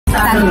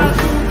salud.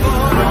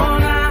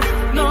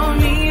 No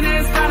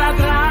mires para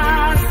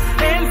atrás,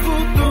 el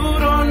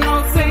futuro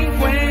no se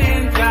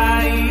encuentra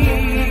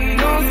ahí,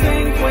 no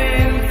se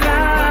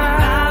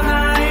encuentra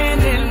nada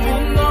en el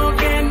mundo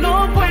que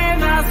no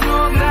puedas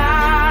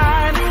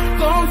lograr,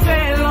 con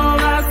fe lo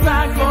vas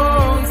a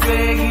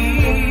conseguir,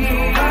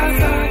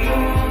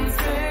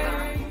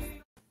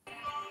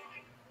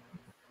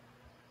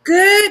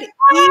 Good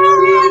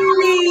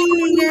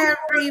evening,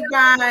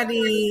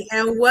 everybody,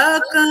 and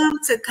welcome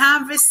to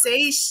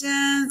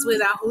Conversations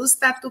with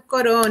Ajusta Tu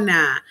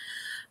Corona.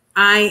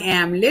 I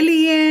am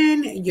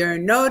Lillian, your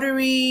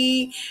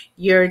notary,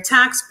 your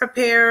tax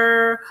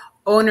preparer,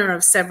 owner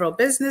of several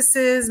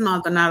businesses,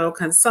 Maldonado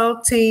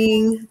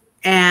Consulting,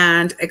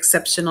 and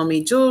Exceptional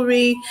Me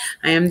Jewelry.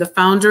 I am the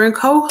founder and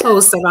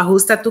co-host of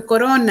Ajusta Tu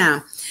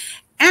Corona.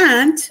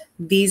 And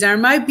these are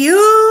my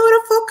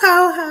beautiful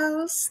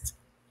co-hosts.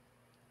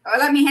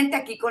 Hola, mi gente,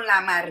 aquí con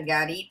la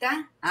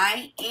Margarita.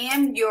 I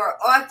am your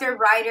author,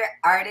 writer,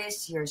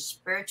 artist, your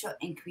spiritual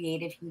and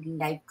creative healing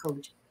life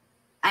coach.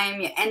 I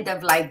am your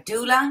end-of-life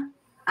doula.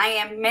 I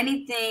am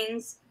many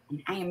things,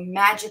 and I am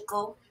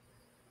magical,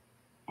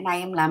 and I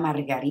am la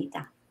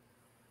Margarita.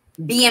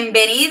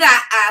 Bienvenida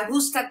a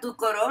Ajusta Tu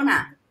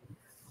Corona.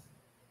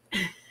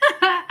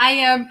 I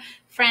am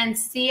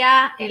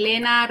Francia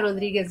Elena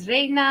Rodriguez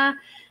Reina,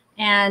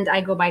 and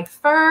I go by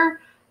Fur.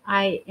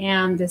 I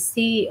am the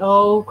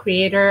CEO,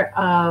 creator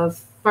of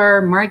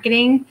Fur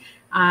Marketing.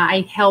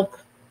 I help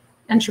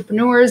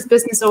entrepreneurs,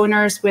 business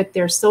owners with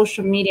their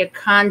social media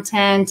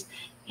content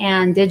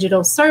and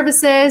digital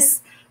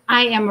services.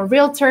 I am a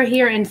realtor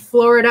here in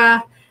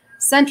Florida,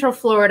 Central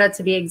Florida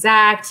to be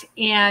exact,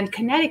 and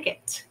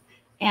Connecticut.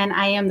 And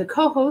I am the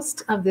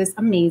co-host of this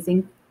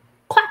amazing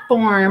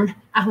platform,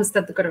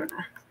 Ajusta Tu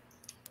Corona.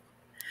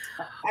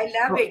 I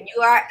love it.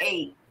 You are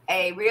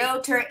a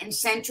realtor in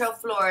Central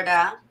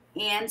Florida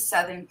and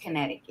Southern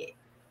Connecticut.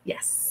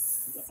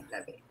 Yes. I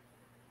love it.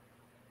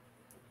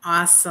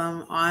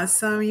 Awesome,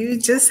 awesome. You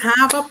just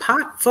have a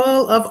pot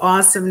full of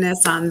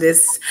awesomeness on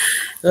this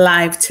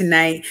live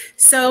tonight.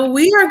 So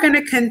we are going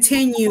to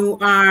continue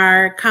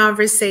our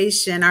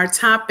conversation, our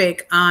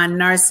topic on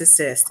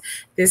narcissist.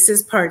 This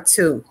is part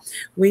 2.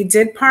 We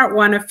did part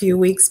 1 a few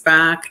weeks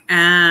back,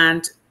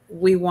 and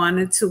we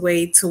wanted to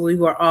wait till we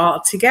were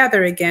all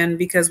together again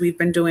because we've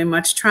been doing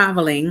much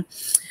traveling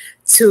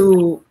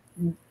to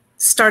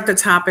start the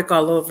topic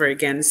all over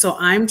again. So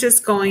I'm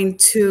just going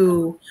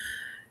to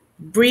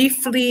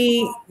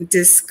briefly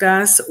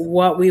discuss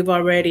what we've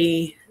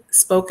already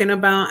spoken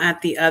about on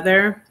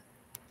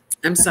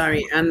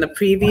the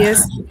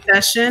previous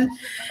session.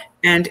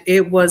 And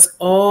it was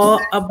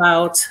all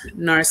about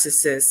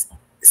narcissists.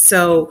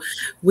 So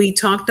we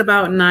talked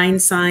about 9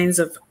 signs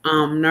of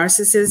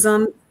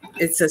narcissism.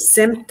 It's a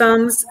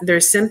symptoms. They're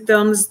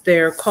symptoms.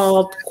 They're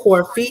called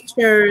core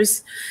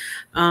features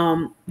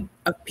of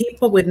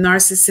people with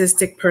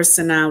narcissistic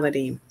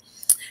personality.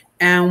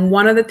 And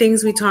one of the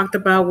things we talked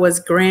about was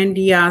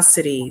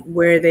grandiosity,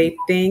 where they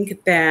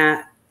think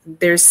that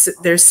their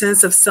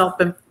sense of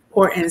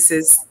self-importance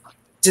is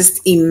just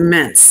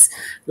immense.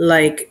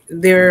 Like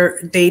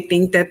they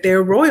think that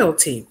they're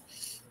royalty,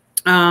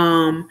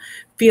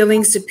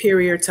 feeling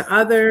superior to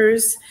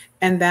others,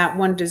 and that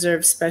one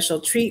deserves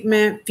special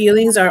treatment.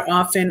 Feelings are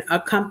often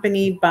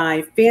accompanied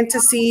by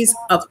fantasies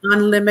of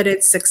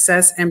unlimited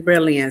success and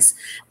brilliance.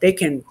 They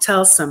can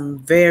tell some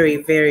very,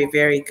 very,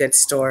 very good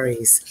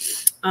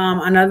stories.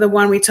 Another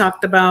one we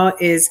talked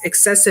about is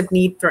excessive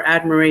need for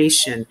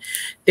admiration.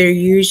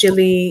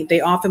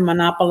 They often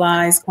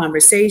monopolize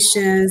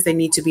conversations. They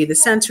need to be the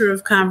center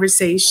of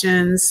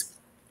conversations.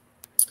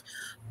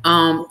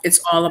 It's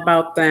all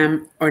about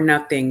them or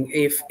nothing.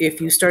 If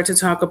you start to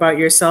talk about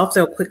yourself,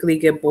 they'll quickly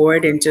get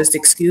bored and just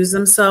excuse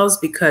themselves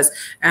because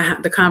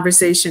the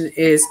conversation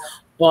is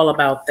all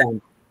about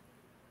them.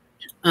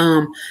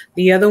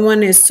 The other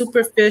one is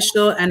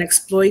superficial and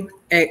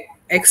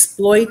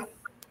exploitative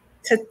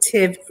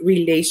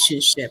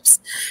relationships,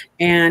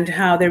 and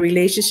how their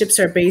relationships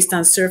are based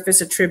on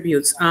surface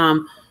attributes.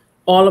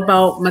 All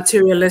about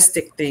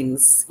materialistic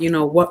things. You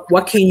know,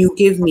 what can you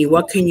give me?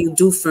 What can you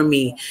do for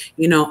me?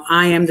 You know,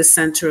 I am the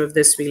center of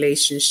this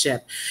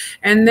relationship.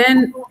 And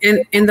then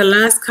in the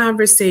last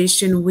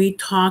conversation, we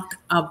talked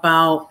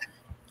about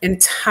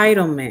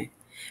entitlement.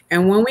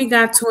 And when we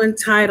got to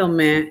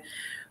entitlement,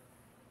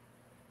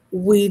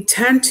 we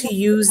tend to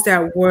use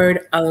that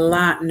word a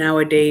lot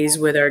nowadays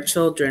with our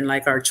children,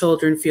 like our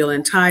children feel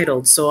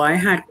entitled. So I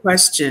had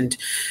questioned,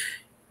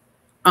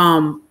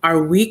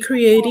 are we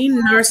creating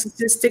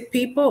narcissistic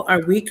people? Are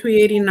we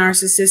creating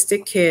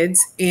narcissistic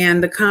kids?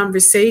 And the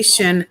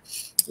conversation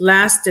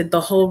lasted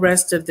the whole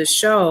rest of the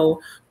show,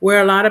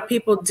 where a lot of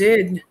people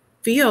did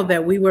feel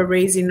that we were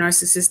raising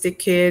narcissistic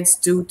kids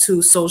due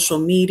to social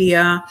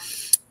media,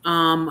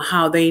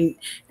 how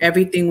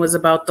everything was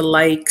about the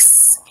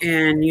likes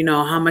and, you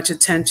know, how much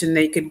attention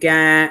they could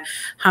get,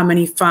 how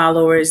many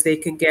followers they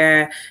could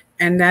get.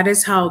 And that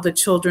is how the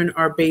children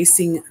are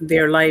basing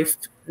their life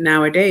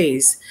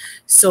nowadays.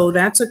 So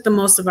that took the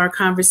most of our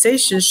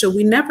conversation. So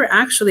we never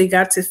actually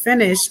got to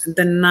finish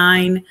the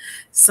 9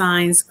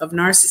 signs of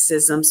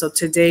narcissism. So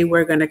today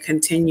we're going to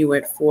continue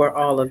it for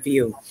all of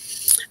you.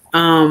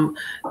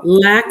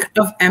 Lack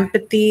of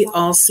empathy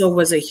also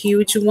was a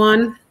huge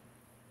one.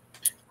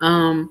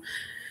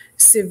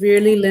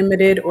 Severely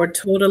limited or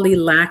totally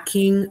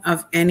lacking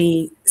of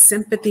any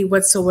sympathy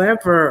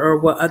whatsoever, or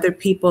what other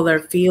people are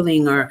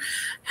feeling, or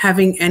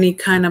having any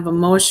kind of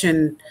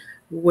emotion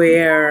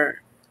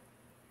where,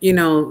 you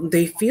know,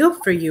 they feel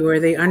for you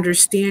or they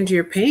understand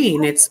your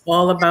pain. It's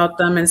all about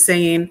them and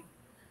saying,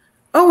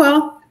 oh,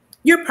 well,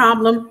 your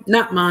problem,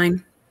 not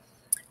mine.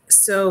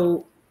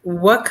 So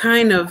what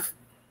kind of,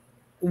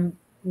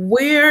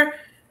 where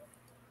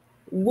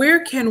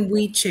can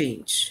we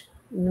change?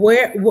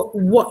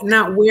 What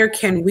not where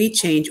can we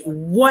change?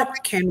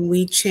 What can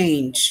we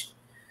change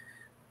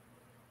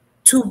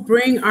to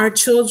bring our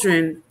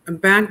children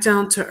back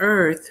down to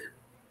earth,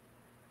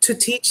 to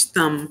teach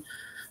them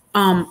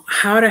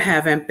how to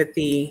have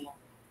empathy,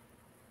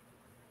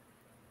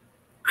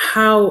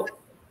 how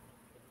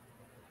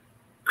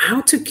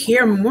to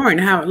care more,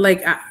 and how,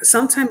 like,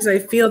 sometimes I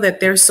feel that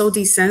they're so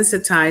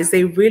desensitized,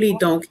 they really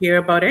don't care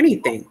about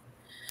anything.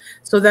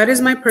 So that is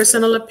my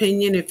personal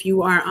opinion. If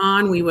you are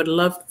on, we would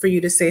love for you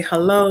to say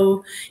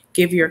hello,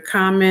 give your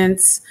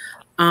comments,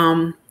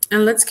 and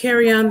let's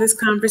carry on this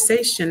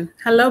conversation.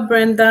 Hello,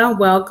 Brenda.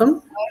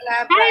 Welcome.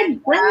 Hola, Hi,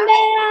 Brenda.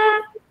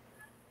 Brenda.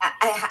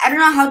 I don't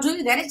know, how do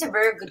you, that is a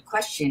very good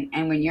question.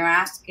 And when you're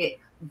asked it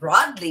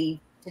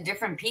broadly to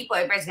different people,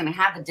 everybody's going to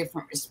have a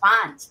different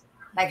response.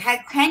 Like, how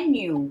can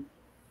you,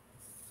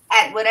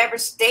 at whatever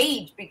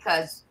stage,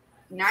 because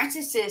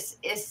narcissist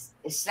is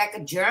like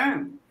a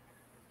germ,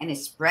 and it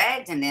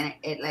spreads, and then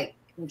it like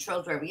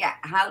controls wherever. Yeah,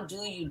 how do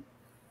you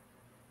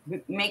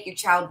make your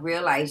child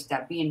realize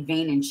that being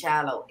vain and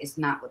shallow is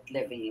not what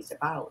living is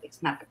about?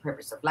 It's not the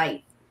purpose of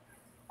life.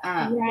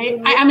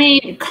 Right. I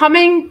mean,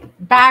 coming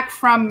back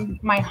from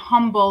my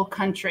humble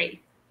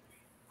country,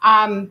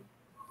 I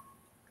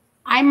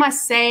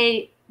must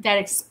say that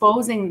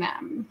exposing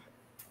them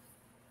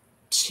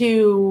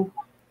to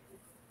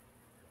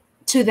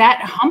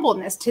that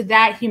humbleness, to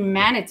that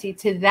humanity,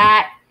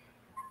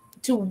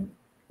 to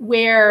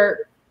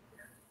where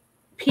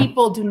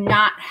people do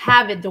not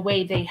have it the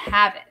way they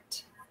have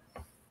it.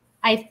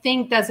 I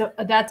think that's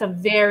a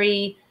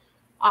very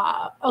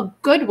a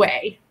good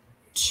way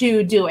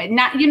to do it.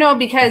 Not, you know,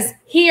 because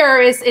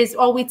here is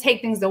oh, we take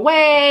things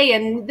away,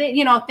 and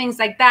you know, things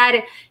like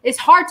that. It's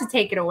hard to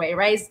take it away,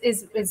 right?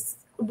 It's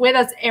with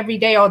us every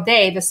day, all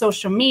day. The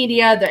social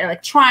media, the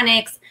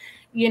electronics,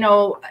 you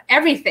know,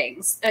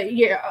 everything's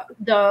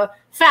the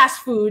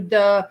fast food,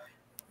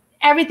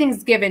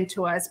 everything's given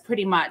to us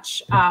pretty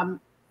much.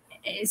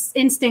 It's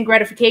instant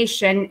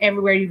gratification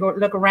everywhere you go,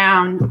 look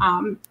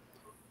around.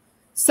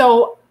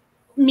 So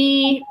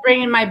me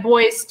bringing my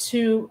boys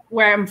to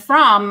where I'm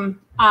from,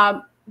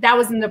 that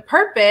wasn't the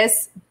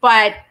purpose,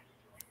 but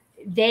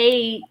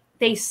they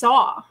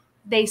saw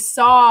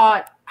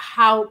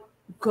how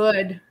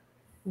good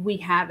we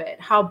have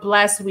it, how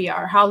blessed we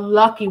are, how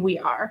lucky we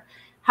are,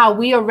 how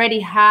we already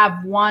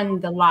have won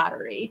the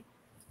lottery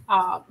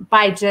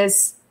by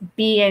just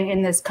being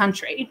in this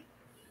country.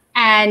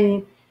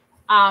 And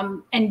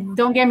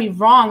don't get me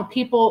wrong,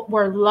 people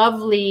were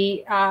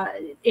lovely.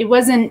 It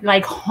wasn't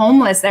like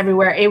homeless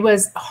everywhere. It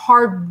was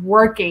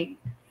hardworking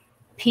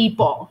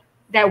people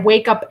that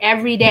wake up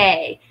every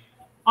day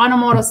on a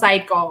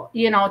motorcycle,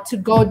 you know, to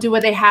go do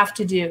what they have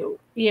to do,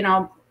 you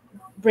know,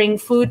 bring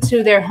food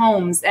to their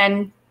homes.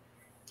 And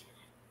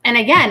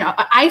again,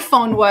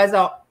 iPhone was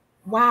a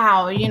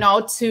wow, you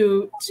know,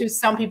 to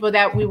some people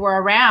that we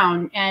were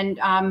around.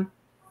 And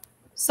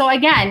so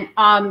again,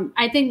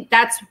 I think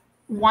that's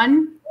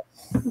one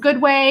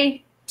good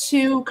way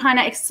to kind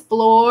of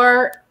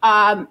explore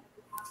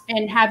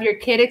and have your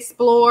kid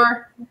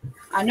explore,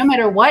 no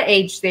matter what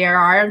age they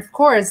are. And of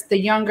course, the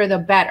younger, the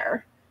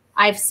better.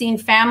 I've seen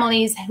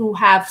families who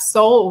have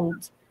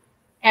sold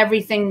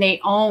everything they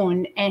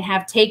own and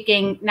have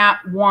taken not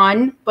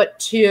one, but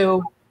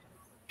 2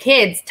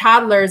 kids,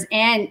 toddlers,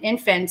 and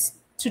infants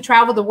to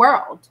travel the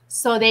world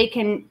so they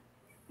can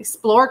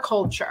explore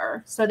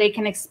culture, so they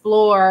can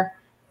explore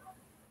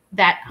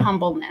that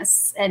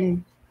humbleness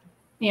and,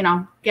 you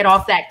know, get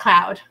off that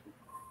cloud.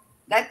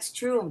 That's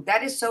true.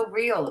 That is so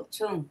real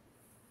too.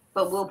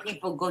 But will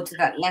people go to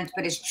that length?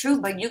 But it's true.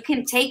 But you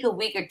can take a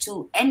week or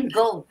 2 and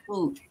go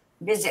to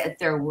visit a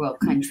third world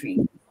country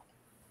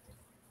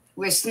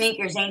where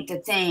sneakers ain't the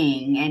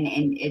thing, and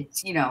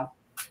it's, you know,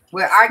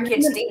 where our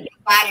kids think they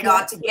got it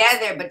all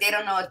together, but they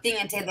don't know a thing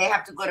until they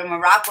have to go to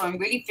Morocco and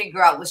really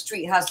figure out what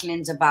street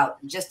hustling's about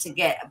just to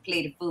get a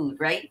plate of food,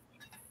 right?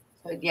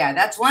 So yeah,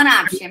 that's one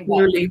option.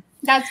 Absolutely.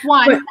 That's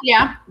one. But,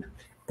 yeah.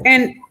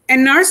 And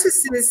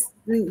narcissists,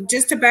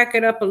 just to back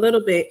it up a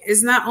little bit,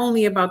 is not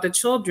only about the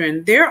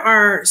children. There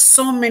are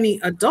so many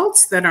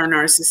adults that are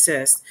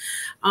narcissists.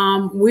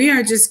 We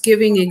are just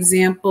giving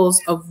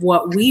examples of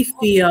what we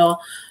feel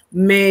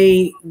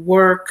may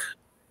work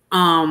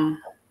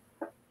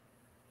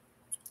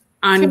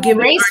on To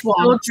giving erase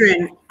our one.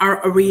 children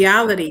a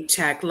reality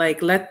check.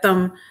 Like, let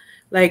them,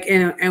 like,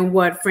 and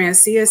what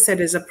Francia said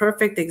is a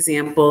perfect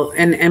example.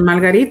 And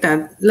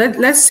Margarita,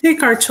 let's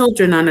take our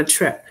children on a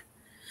trip.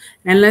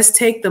 And let's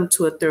take them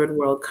to a third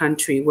world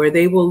country where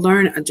they will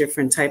learn a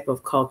different type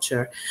of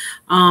culture.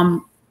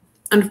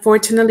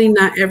 Unfortunately,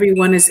 not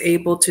everyone is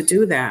able to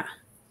do that.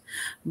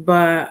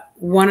 But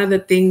one of the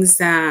things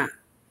that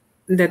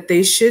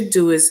they should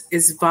do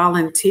is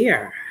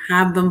volunteer.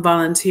 Have them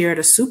volunteer at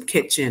a soup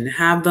kitchen.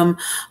 Have them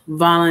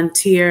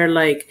volunteer,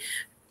 like,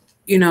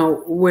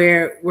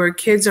 where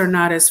kids are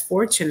not as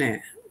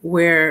fortunate.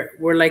 Where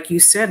like you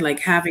said, like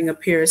having a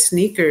pair of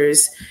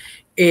sneakers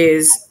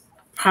is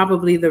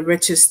probably the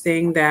richest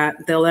thing that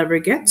they'll ever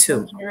get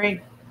to.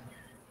 Right.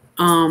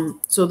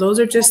 So those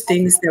are just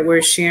things that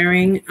we're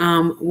sharing.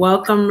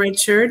 Welcome,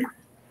 Richard.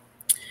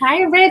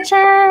 Hi,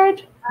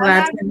 Richard.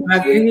 Glad to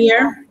have you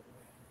here.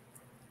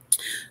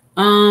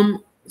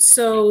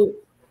 So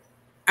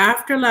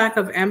after lack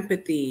of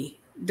empathy,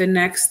 the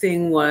next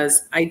thing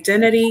was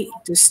identity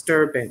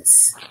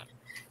disturbance.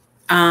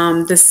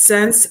 The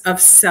sense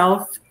of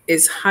self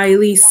is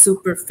highly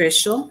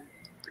superficial,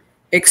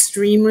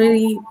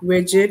 extremely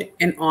rigid,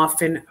 and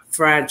often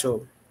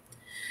fragile.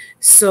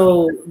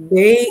 So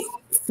they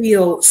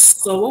feel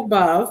so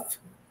above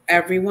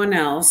everyone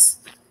else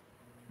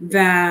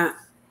that,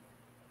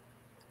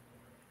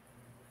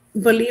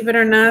 believe it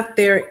or not,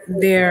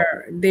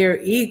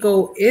 their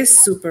ego is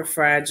super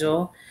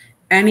fragile.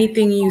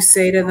 Anything you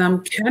say to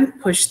them can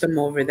push them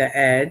over the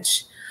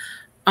edge.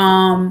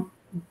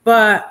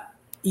 But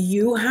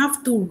you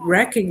have to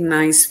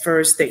recognize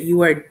first that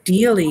you are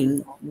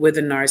dealing with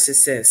a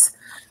narcissist.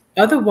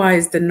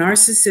 Otherwise, the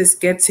narcissist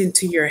gets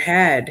into your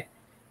head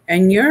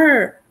and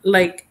you're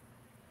like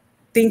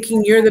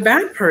thinking you're the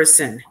bad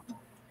person.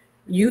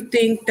 You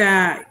think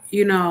that,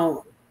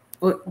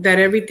 that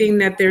everything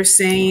that they're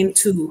saying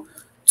to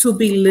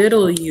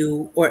belittle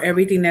you, or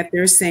everything that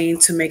they're saying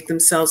to make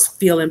themselves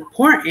feel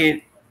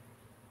important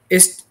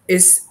is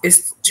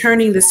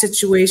turning the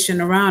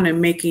situation around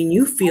and making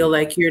you feel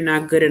like you're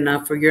not good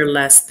enough or you're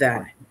less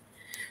than.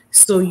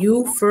 So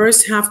you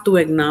first have to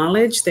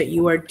acknowledge that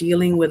you are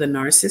dealing with a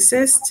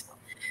narcissist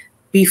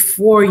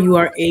before you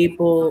are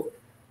able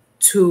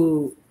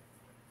to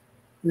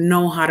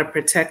know how to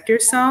protect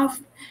yourself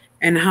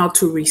and how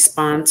to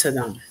respond to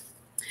them.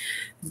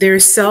 Their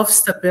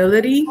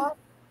self-stability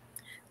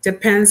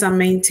depends on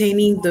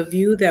maintaining the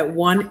view that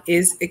one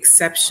is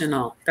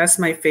exceptional. That's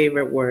my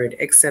favorite word,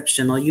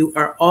 exceptional. You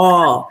are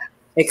all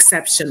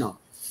exceptional.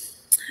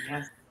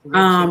 Yes.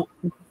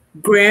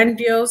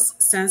 Grandiose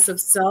sense of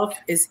self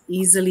is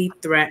easily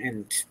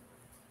threatened.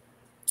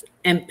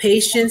 And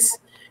patients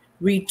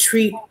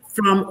retreat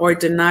from or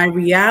deny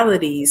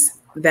realities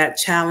that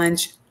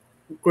challenge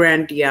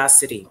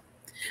grandiosity.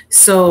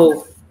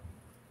 So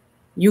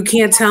you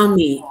can't tell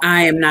me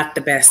I am not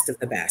the best of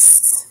the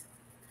best.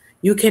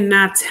 You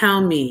cannot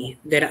tell me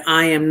that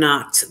I am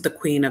not the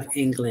Queen of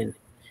England,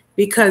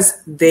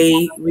 because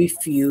they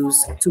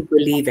refuse to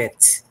believe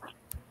it.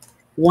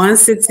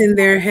 Once it's in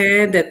their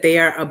head that they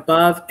are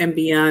above and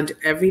beyond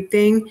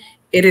everything,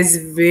 it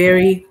is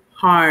very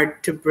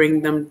hard to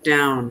bring them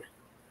down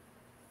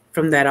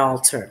from that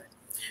altar.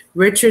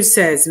 Richard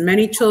says,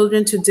 many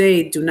children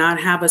today do not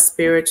have a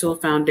spiritual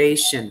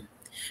foundation.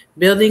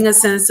 Building a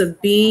sense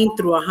of being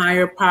through a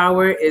higher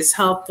power is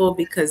helpful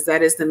because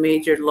that is the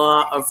major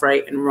law of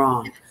right and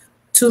wrong.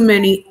 Too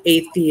many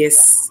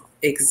atheists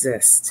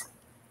exist.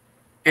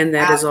 And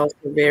that is also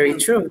very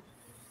true.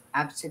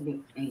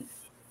 Absolutely.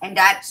 And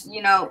that's,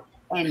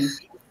 and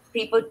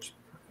people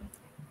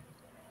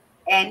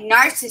and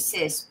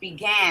narcissists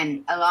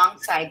began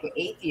alongside the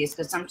atheists,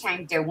 because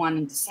sometimes they're one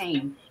and the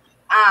same.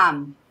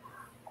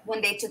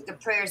 When they took the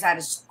prayers out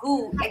of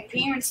school, like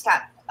parents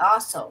stopped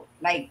also.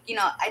 Like,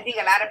 I think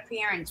a lot of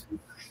parents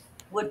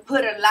would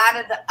put a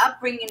lot of the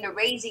upbringing, the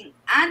raising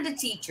on the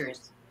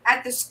teachers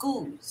at the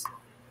schools.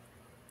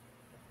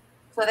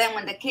 So then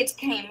when the kids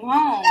came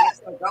home,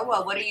 it's like, oh,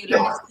 well, what are you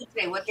learning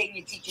today? What did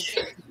your teacher teach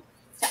you?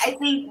 So I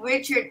think,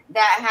 Richard,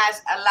 that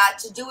has a lot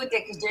to do with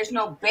it, because there's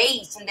no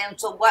base. And then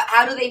so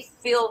how do they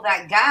fill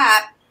that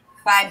gap?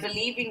 By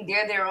believing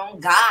they're their own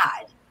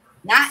God,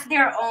 not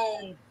their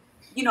own,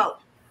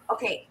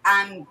 okay,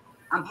 I'm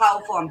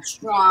powerful, I'm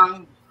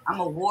strong, I'm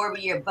a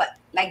warrior, but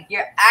like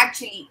you're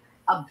actually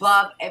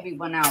above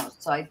everyone else.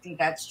 So I think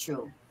that's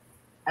true.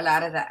 A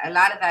lot of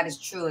that is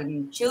true.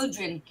 And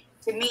children,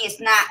 to me, it's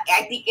not.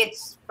 I think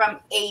it's from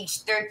age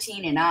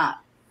 13 and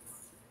up,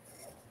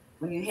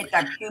 when you hit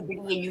that puberty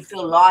and you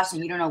feel lost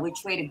and you don't know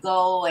which way to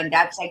go, and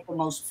that's like the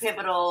most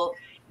pivotal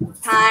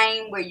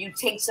time where you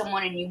take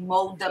someone and you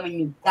mold them and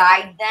you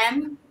guide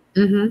them.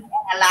 Mm-hmm. And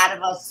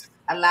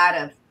a lot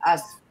of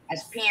us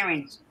as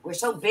parents, we're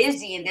so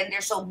busy, and then they're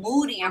so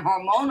moody and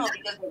hormonal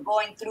because we're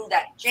going through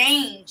that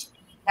change,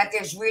 that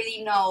there's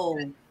really no,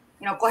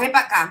 coge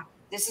pa acá.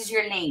 This is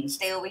your lane.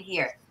 Stay over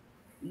here.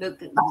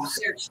 Look,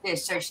 search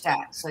this, search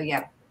that. So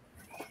yeah.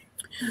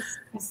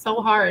 It's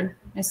so hard.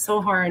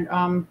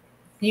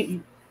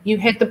 You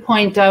hit the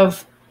point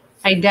of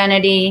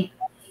identity,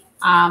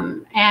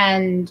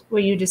 And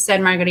what you just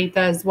said, Margarita,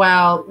 as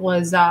well,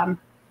 was that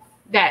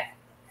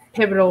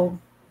pivotal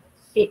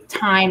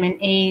time and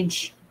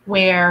age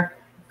where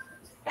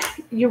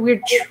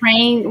we're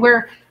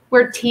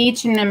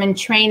teaching them and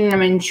training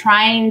them and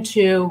trying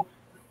to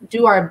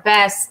do our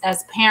best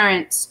as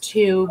parents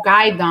to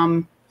guide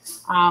them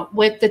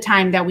with the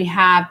time that we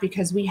have,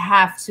 because we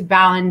have to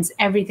balance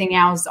everything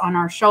else on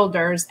our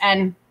shoulders.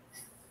 And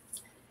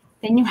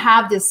then you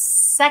have this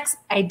sex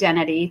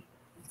identity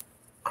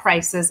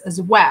crisis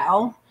as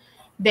well.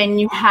 Then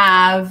you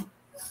have,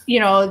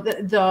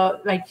 the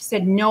like you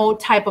said, no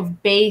type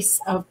of base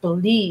of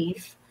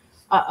belief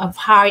of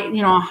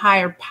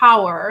higher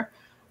power.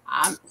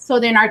 So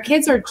then our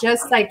kids are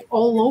just like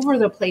all over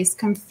the place,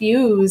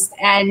 confused,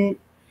 and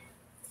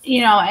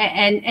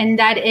and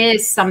that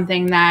is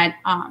something that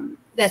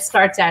that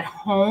starts at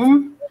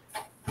home.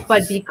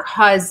 But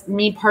because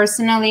me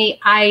personally,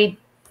 I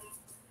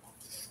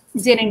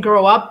didn't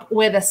grow up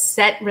with a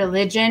set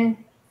religion,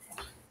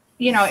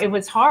 it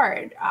was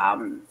hard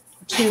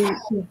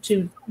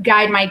to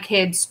guide my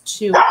kids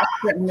to a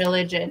certain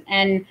religion,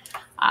 and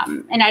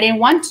I didn't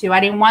want to. I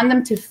didn't want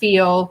them to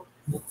feel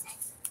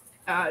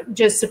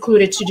just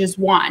secluded to just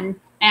one.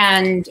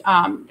 And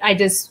I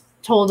just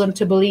told them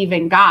to believe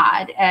in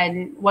God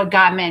and what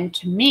God meant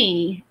to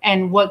me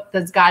and what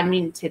does God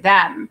mean to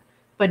them,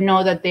 but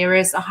know that there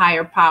is a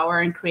higher power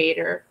and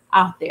creator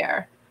out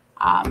there,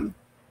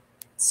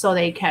 so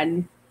they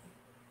can,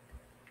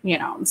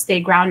 stay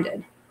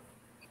grounded.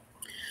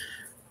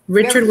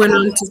 Richard went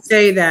on to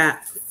say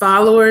that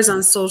followers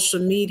on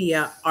social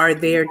media are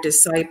their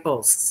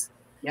disciples.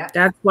 Yeah.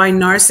 That's why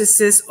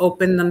narcissists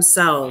open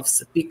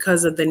themselves,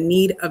 because of the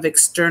need of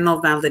external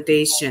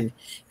validation.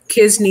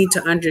 Kids need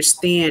to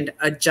understand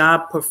a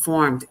job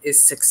performed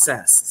is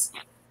success.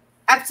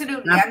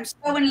 Absolutely. I'm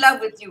so in love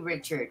with you,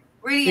 Richard.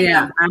 Really in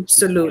love.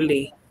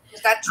 Absolutely.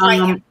 That's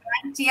right.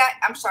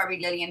 I'm sorry,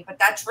 Lillian, but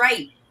that's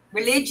right.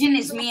 Religion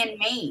is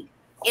man-made.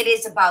 It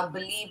is about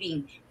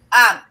believing.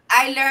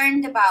 I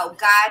learned about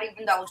God,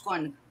 even though I was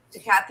going to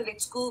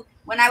Catholic school,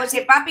 when I would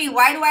say, Papi,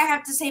 why do I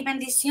have to say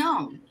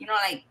bendición?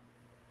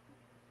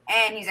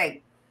 And he's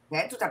like,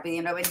 tú estás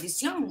pidiendo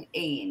bendición.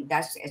 Y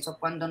eso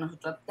cuando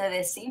nosotros te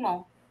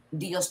decimos,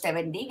 Dios te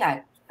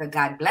bendiga, for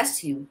God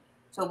bless you.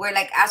 So we're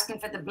like asking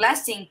for the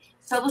blessing.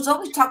 So it was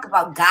always talk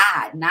about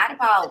God, not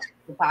about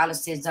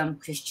Catholicism,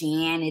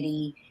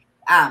 Christianity,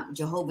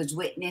 Jehovah's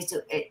Witness.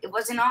 It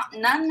wasn't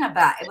none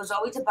about. It was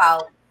always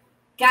about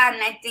God.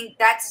 And I think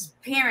that's, as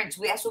parents,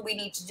 that's what we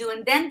need to do.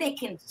 And then they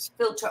can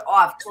filter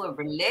off to a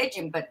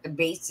religion, but the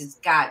base is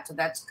God. So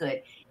that's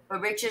good. But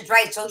Richard's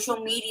right. Social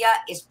media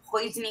is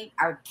poisoning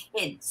our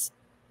kids.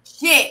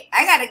 Shit,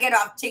 I got to get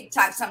off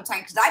TikTok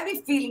sometimes because I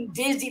be feeling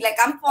dizzy, like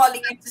I'm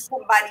falling into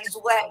somebody's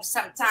web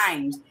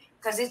sometimes,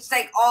 because it's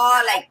like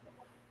all like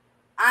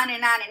on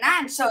and on and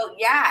on. So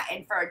yeah,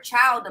 and for a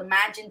child,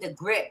 imagine the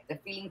grip, the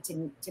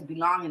feeling to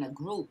belong in a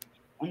group,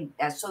 and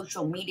that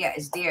social media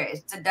is there.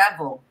 It's the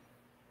devil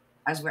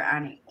as we're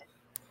on it.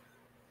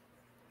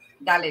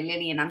 Dale,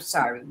 Lillian, I'm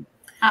sorry.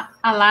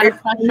 A lot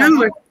of pressure.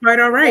 No, it's quite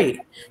all right.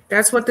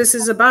 That's what this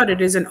is about.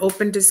 It is an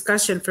open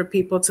discussion for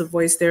people to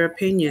voice their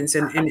opinions,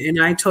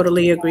 and I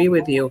totally agree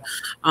with you.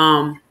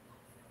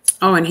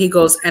 And he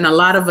goes, and a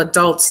lot of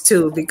adults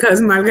too,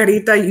 because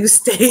Margarita, you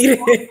stated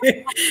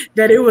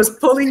that it was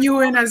pulling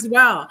you in as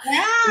well.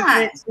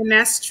 Yeah. And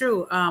that's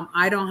true.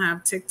 I don't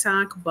have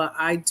TikTok, but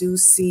I do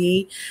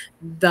see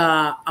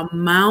the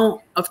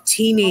amount of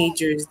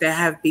teenagers that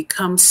have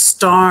become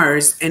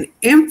stars and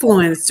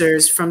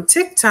influencers from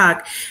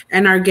TikTok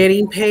and are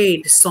getting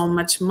paid so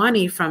much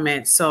money from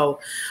it. So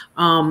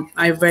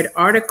I've read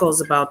articles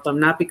about them,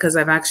 not because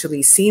I've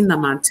actually seen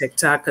them on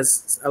TikTok,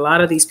 because a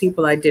lot of these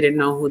people, I didn't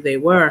know who they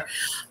were.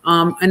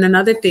 And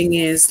another thing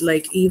is,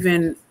 like,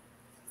 even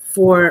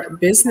for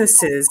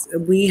businesses,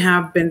 we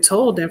have been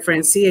told, and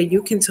Francia,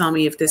 you can tell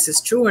me if this is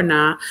true or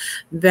not,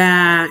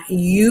 that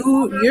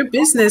your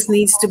business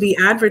needs to be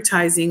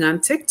advertising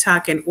on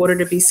TikTok in order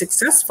to be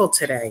successful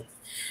today.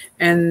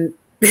 And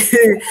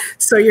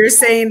so you're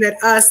saying that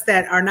us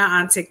that are not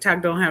on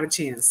TikTok don't have a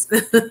chance?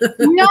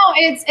 No,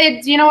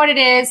 it's you know what it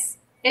is.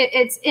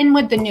 It's in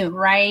with the new,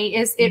 right?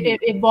 It's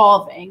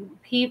evolving.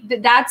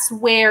 That's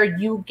where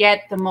you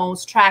get the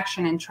most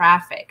traction and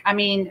traffic. I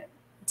mean,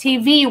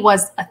 TV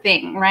was a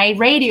thing, right?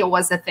 Radio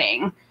was a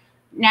thing.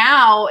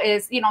 Now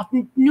is,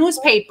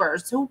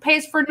 newspapers. Who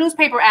pays for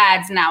newspaper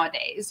ads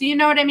nowadays? You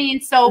know what I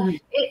mean? So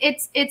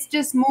it's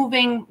just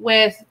moving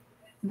with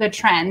the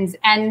trends.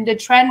 And the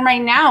trend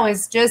right now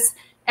is just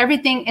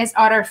everything is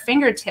at our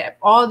fingertip.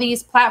 All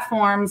these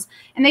platforms,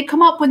 and they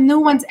come up with new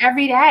ones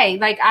every day.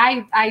 Like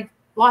I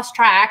lost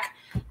track.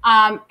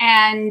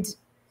 And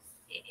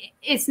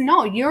it's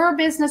you're a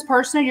business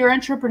person, you're an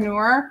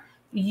entrepreneur,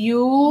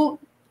 you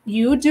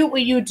do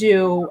what you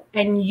do,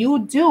 and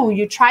you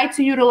try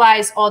to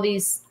utilize all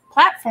these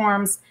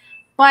platforms,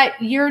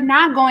 but you're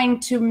not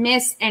going to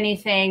miss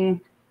anything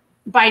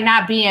by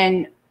not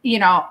being,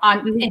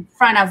 in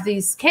front of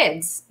these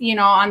kids,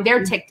 on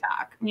their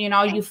TikTok.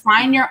 You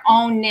find your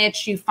own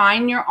niche, you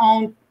find your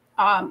own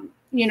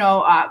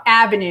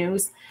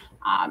avenues,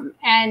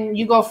 and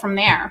you go from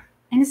there.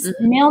 And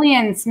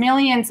it's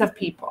millions of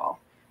people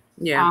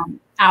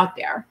out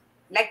there.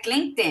 Like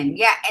LinkedIn.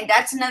 Yeah. And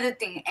that's another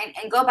thing.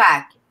 And go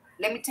back.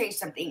 Let me tell you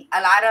something.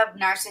 A lot of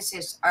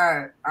narcissists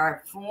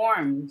are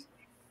formed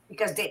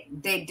because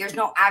there's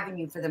no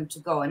avenue for them to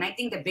go. And I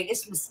think the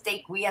biggest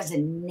mistake we as a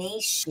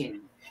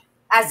nation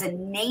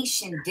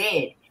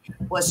did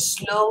was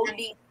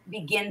slowly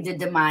begin the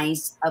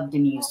demise of the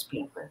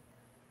newspaper.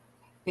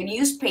 The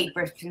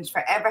newspaper, since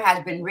forever,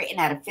 has been written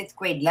at a 5th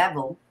grade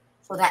level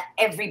so that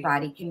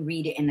everybody can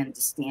read it and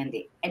understand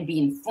it and be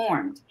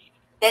informed.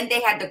 Then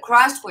they had the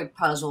crossword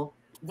puzzle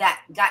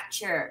that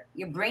got your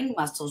brain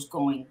muscles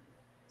going,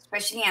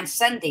 especially on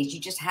Sundays.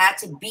 You just had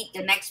to beat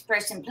the next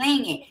person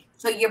playing it.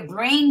 So your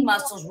brain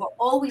muscles were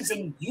always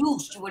in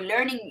use. You were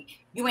learning,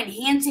 you were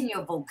enhancing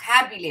your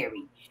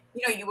vocabulary.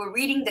 You were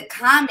reading the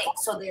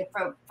comics. So that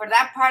for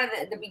that part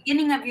of the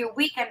beginning of your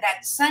week on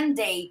that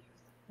Sunday,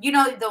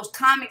 those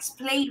comics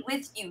played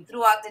with you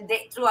throughout the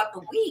day, throughout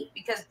the week,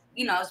 because,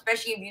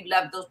 especially if you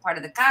love those part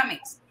of the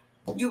comics.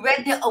 You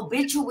read the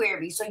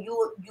obituary, so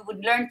you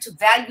would learn to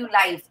value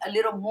life a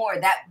little more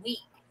that week.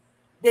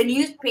 The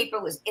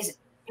newspaper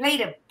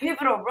played a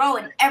pivotal role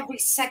in every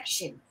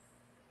section.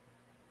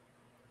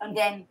 And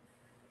then,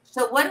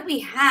 so what do we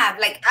have?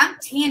 Like, I'm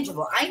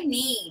tangible. I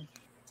need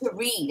to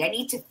read. I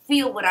need to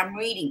feel what I'm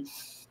reading.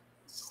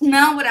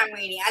 Smell what I'm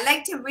reading. I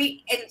like to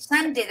read. And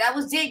Sunday, that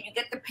was it. You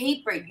get the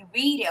paper, you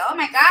read it. Oh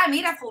my God,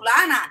 mira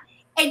fulana.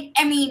 And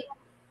I mean,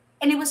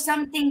 and it was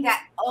something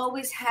that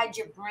always had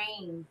your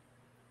brain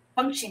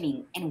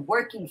functioning and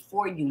working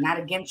for you, not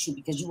against you,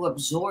 because you were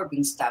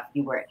absorbing stuff.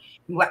 You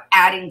were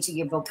adding to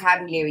your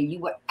vocabulary. You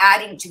were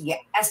adding to your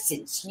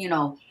essence,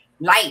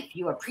 life.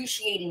 You were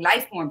appreciating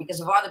life more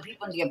because of all the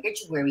people in the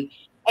obituary.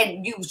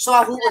 And you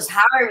saw who was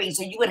hiring,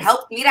 so you would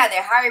help. Mira,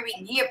 they're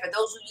hiring here for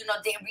those who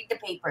didn't read the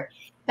paper.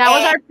 That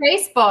was our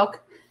Facebook.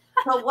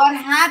 So what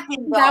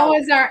happened? Though,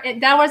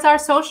 that was our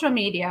social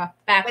media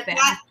back then.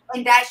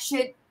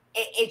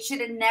 It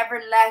should have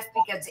never left,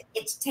 because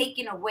it's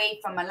taken away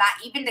from a lot.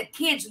 Even the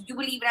kids, you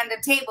would leave it on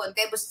the table and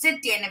they would sit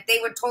there, and if they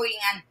were toying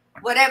on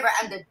whatever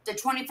on the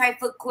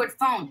 25-foot cord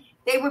phone,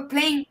 they were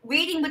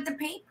reading with the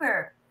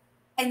paper,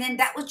 and then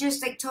that was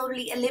just like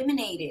totally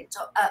eliminated.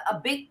 So a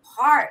big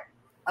part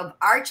of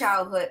our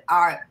childhood,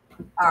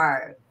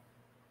 our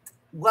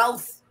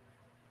wealth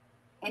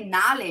and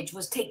knowledge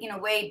was taken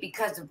away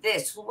because of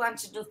this. Who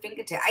wants to do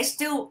fingertip? I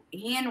still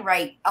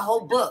handwrite a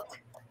whole book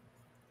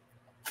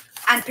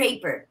on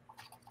paper.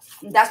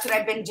 And that's what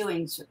I've been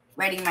doing,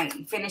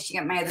 finishing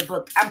up my other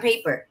book on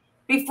paper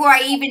before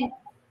I even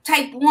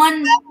type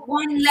one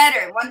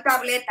letter, one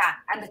tableta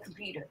on the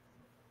computer.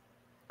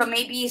 So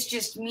maybe it's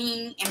just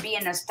me and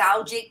being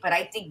nostalgic, but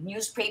I think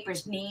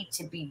newspapers need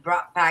to be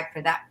brought back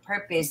for that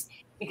purpose,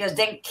 because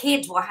then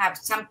kids will have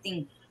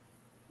something.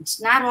 It's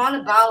not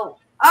all about,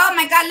 oh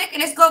my God, look,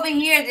 let's go over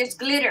here, there's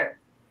glitter.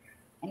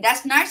 And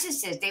that's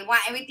narcissists. They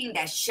want everything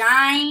that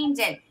shines.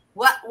 And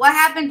what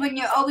happens when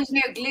you're always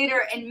near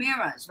glitter and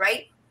mirrors,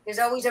 right? There's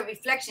always a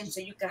reflection,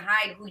 so you can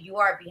hide who you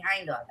are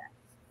behind all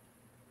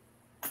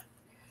that.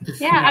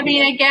 Yeah, I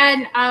mean,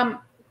 again,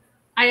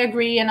 I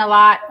agree in a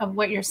lot of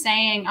what you're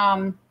saying.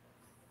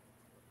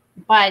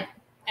 But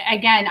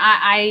again,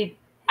 I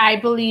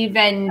believe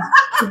in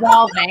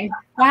evolving.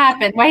 What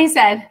happened? What he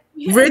said?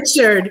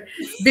 Richard,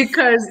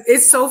 because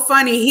it's so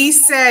funny. He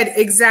said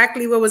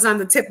exactly what was on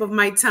the tip of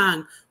my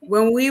tongue.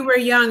 When we were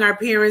young, our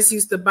parents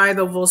used to buy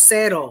the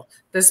vocero,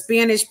 the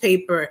Spanish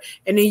paper,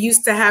 and it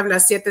used to have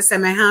las siete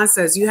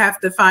semejanzas. You have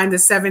to find the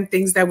 7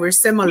 things that were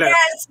similar.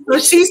 Yes. So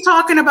she's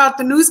talking about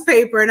the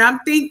newspaper, and I'm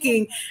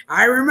thinking,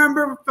 I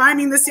remember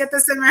finding the siete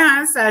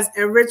semejanzas,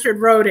 and Richard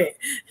wrote it.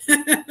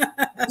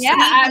 Yeah,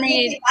 I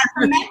mean,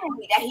 that's a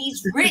memory that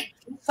he's rich,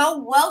 so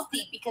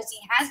wealthy, because he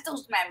has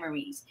those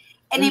memories.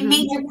 And it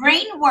made your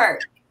brain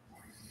work.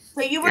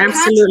 So you were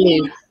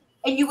absolutely,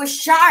 and you were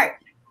sharp.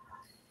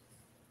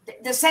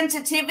 The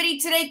sensitivity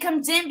today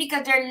comes in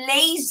because they're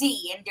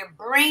lazy and their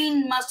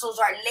brain muscles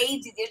are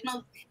lazy.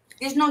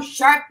 There's no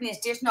sharpness.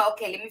 There's no,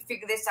 okay, let me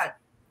figure this out.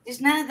 There's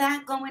none of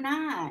that going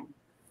on.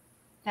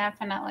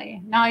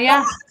 Definitely. No,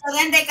 yeah. So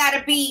then they got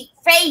to be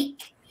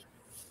fake.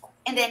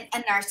 And then a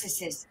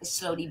narcissist is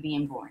slowly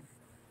being born.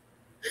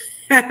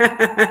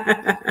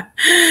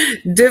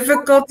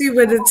 Difficulty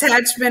with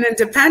attachment and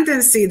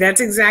dependency. That's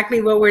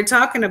exactly what we're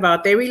talking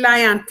about. They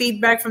rely on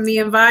feedback from the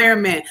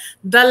environment,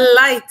 the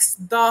likes,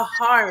 the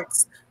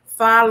hearts.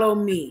 Follow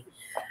me.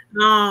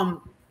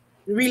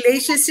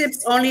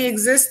 Relationships only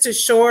exist to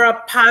shore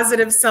up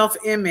positive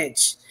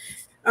self-image.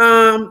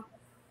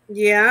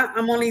 Yeah,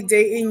 I'm only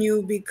dating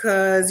you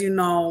because, you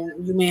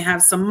may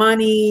have some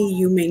money,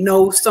 you may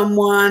know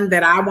someone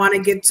that I want to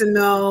get to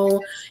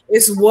know.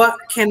 It's what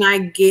can I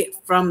get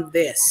from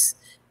this?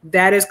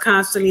 That is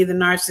constantly the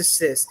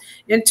narcissist.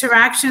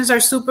 Interactions are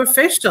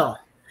superficial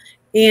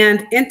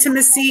and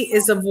intimacy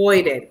is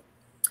avoided.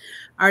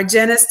 Our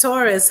Janice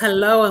Torres,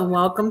 hello and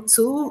welcome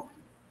to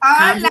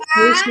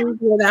Conversations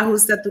with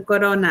Ajusta Tu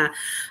Corona.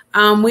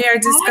 We are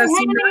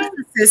discussing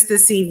narcissists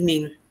this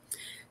evening.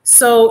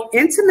 So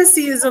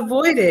intimacy is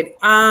avoided.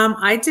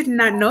 I did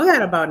not know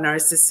that about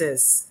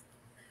narcissists.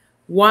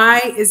 Why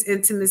is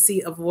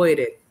intimacy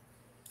avoided?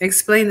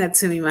 Explain that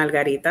to me,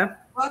 Margarita.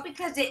 Well,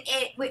 because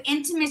with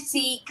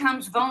intimacy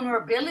comes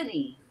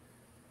vulnerability.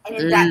 And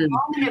in that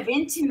moment of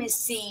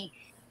intimacy,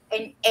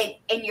 and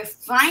you're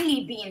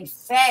finally being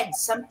fed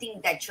something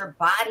that your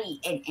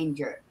body and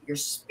your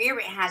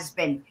spirit has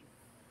been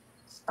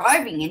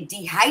starving and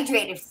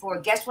dehydrated for,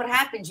 guess what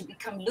happens? You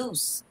become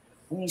loose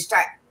and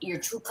your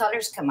true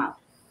colors come out.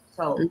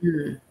 So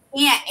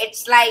yeah,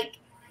 it's like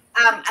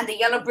on the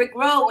yellow brick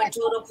road when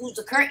Jodo pulls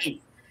the curtain.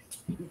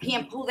 You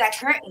can't pull that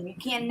curtain. You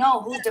can't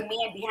know who's the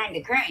man behind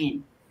the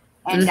curtain.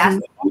 And that's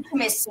the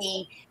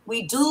intimacy.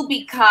 We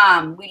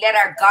let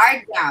our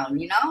guard down,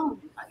 you know?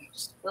 You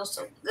just feel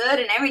so good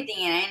and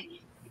everything.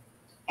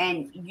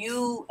 And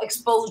you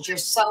expose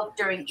yourself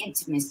during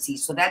intimacy.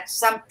 So that's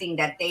something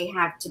that they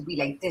have to be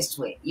like this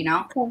with, you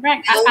know?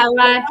 Correct.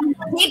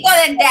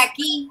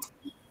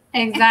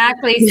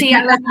 Exactly. See,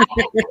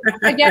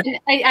 again,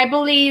 I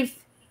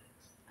believe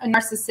a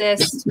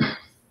narcissist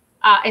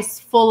is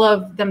full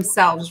of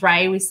themselves,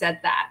 right? We said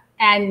that.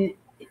 And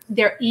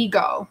their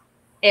ego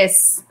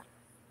is,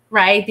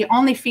 right? They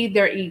only feed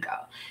their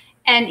ego.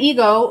 And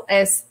ego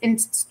is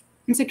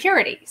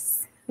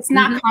insecurities. It's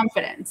not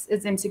confidence,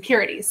 it's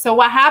insecurities. So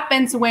what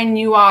happens when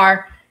you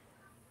are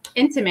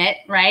intimate,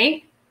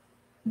 right?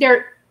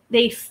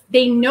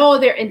 They know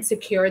they're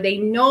insecure. They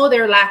know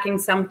they're lacking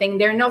something.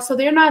 So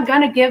they're not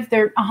going to give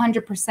their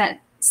 100%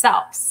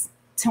 selves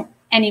to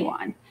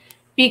anyone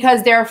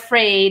because they're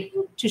afraid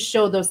to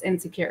show those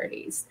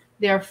insecurities.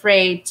 They're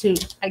afraid to,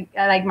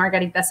 like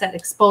Margarita said,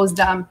 expose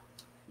them,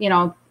 you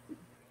know,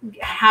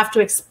 have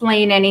to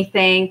explain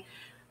anything.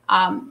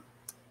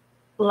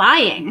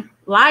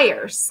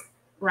 Liars,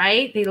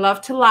 right? They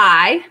love to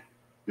lie.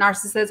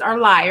 Narcissists are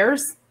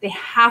liars. They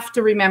have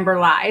to remember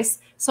lies.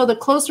 So the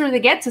closer they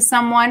get to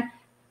someone,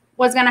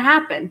 what's going to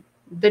happen?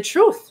 The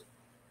truth.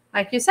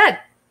 Like you said,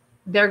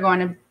 they're going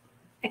to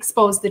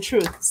expose the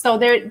truth. So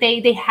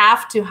they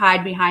have to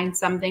hide behind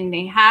something.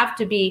 They have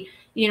to be,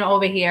 you know,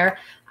 over here.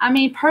 I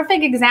mean,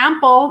 perfect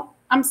example,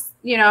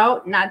 you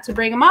know, not to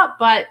bring him up,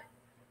 but,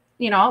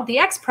 you know, the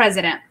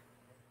ex-president,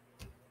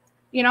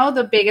 you know,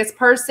 the biggest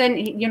person,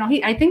 you know,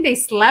 I think they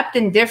slept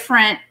in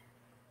different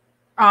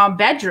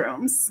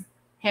bedrooms,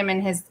 him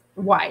and his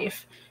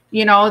wife.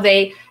 You know,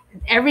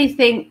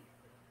 everything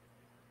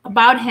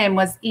about him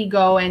was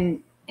ego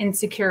and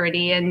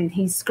insecurity, and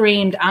he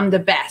screamed, "I'm the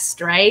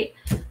best," right?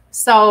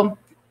 So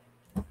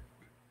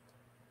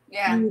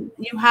yeah,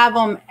 you have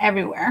them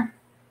everywhere.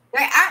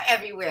 They are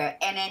everywhere.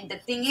 And then the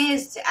thing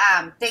is,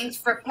 thanks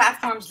for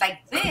platforms like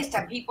this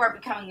that people are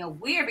becoming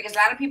aware, because a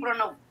lot of people don't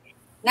know.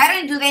 Not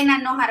only do they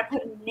not know how to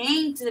put a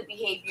name to the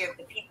behavior of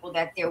the people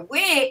that they're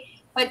with,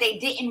 but they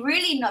didn't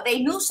really know. They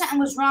knew something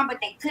was wrong, but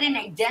they couldn't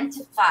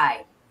identify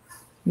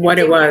what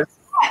it was.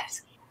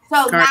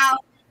 So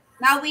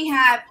now we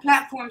have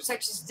platforms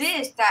such as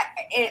this that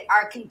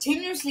are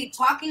continuously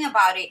talking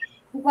about it,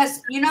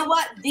 because you know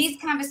what?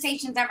 These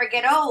conversations never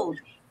get old.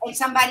 And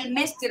somebody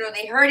missed it or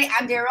they heard it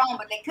on their own,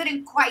 but they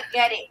couldn't quite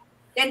get it.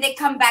 Then they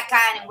come back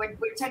on and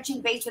we're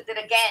touching base with it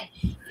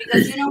again.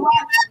 Because you know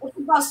what? It's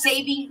about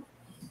saving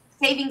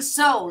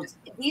souls.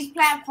 These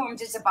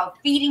platforms is about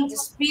feeding the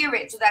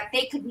spirit so that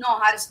they could know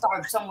how to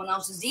starve someone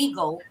else's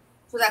ego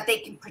so that they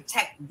can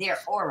protect their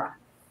aura,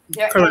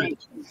 their energy.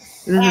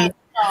 And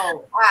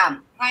so,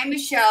 hi,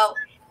 Michelle.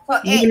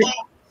 So,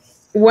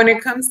 when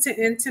it comes to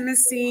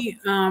intimacy,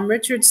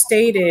 Richard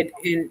stated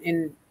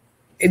in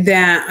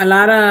that a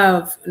lot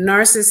of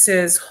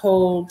narcissists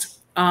hold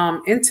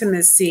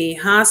intimacy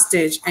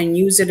hostage and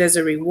use it as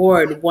a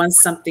reward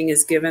once something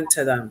is given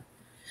to them,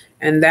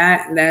 and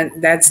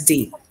that's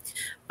deep.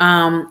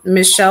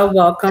 Michelle,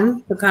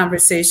 welcome to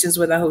Conversations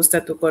with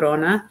Ajusta Tu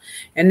Corona.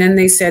 And then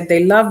they said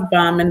they love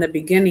bomb in the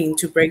beginning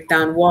to break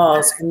down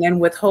walls and then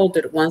withhold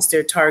it once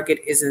their target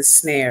is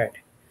ensnared.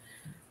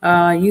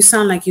 You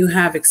sound like you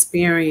have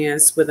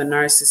experience with a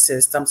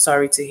narcissist. I'm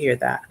sorry to hear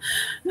that.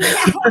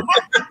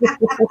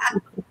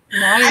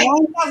 I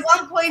think at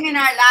one point in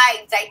our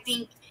lives, I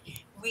think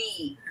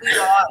we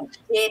all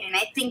did. And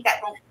I think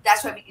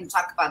that's why we can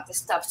talk about this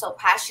stuff so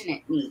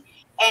passionately.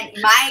 And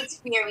my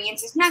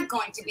experience is not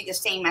going to be the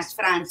same as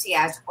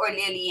Francia's or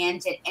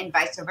Lillian's and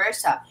vice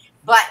versa.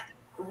 But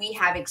we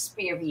have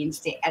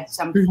experienced it at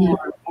some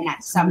form and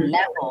at some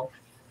level.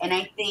 And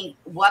I think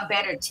what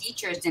better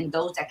teachers than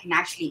those that can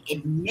actually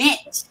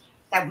admit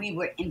that we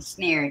were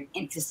ensnared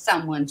into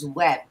someone's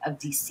web of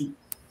deceit.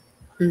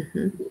 With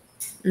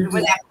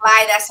that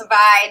fly that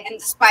survived in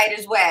the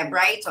spider's web,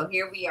 right? So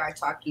here we are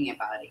talking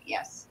about it,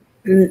 yes.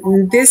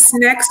 This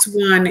next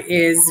one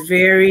is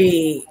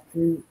very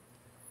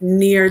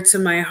near to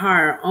my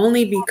heart,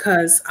 only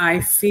because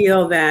I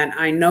feel that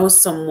I know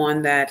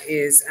someone that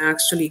is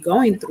actually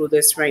going through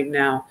this right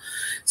now.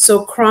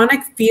 So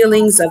chronic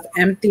feelings of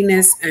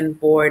emptiness and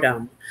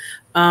boredom.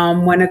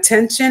 When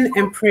attention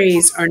and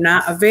praise are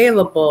not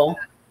available,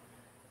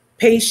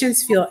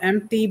 patients feel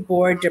empty,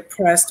 bored,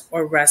 depressed,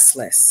 or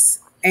restless.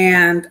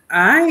 And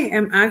I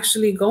am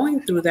actually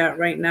going through that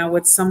right now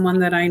with someone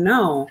that I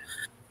know.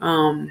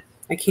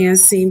 I can't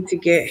seem to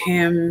get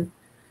him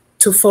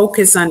to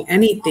focus on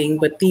anything,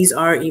 but these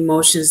are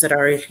emotions that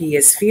he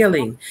is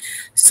feeling.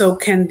 So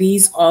can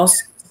these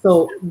also,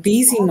 so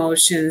these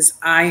emotions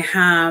I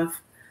have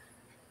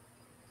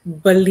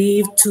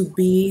believed to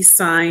be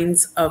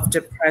signs of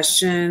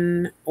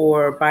depression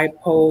or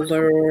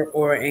bipolar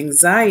or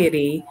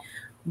anxiety,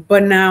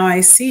 but now I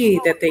see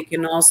that they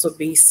can also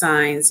be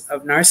signs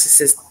of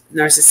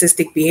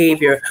narcissistic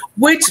behavior,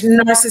 which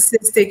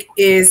narcissistic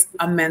is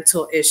a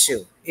mental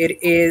issue.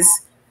 It is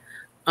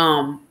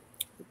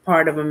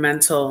part of a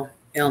mental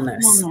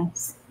illness.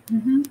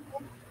 Mm-hmm.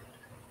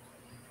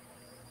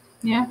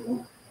 Yeah.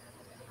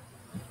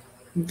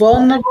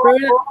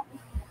 Vulnerability.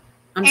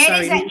 I'm It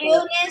sorry. is an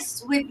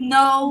illness with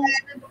no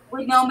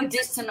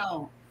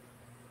medicinal,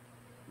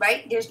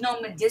 right? There's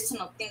no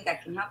medicinal thing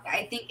that can help.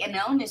 I think an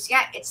illness,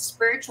 yeah, it's a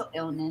spiritual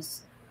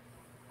illness.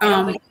 I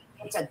don't believe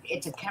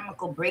it's a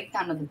chemical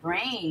breakdown of the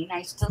brain.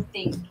 I still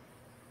think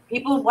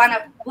people want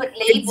to put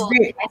labels.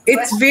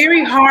 It's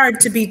very hard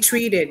to be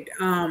treated.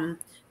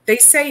 They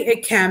say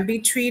it can be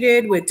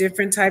treated with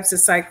different types of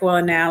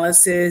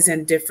psychoanalysis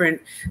and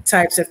different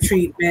types of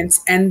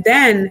treatments. And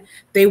then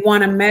they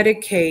want to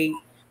medicate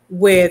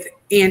with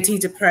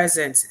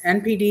antidepressants.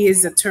 NPD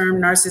is the term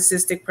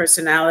narcissistic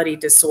personality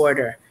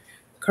disorder.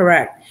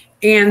 Correct.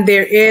 And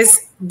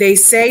they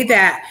say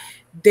that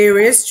there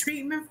is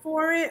treatment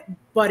for it,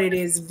 but it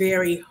is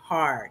very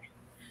hard.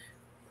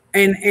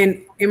 And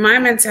in my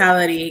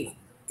mentality,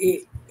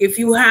 if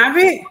you have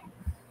it,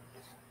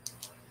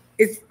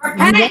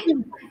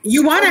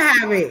 you want to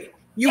have it.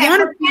 You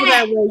want to feel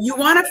that way. You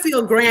want to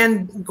feel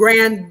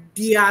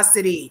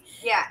grandiosity.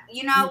 Yeah,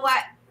 you know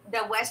what? The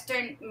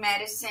Western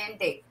medicine,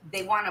 they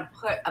want to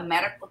put a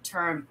medical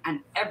term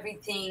on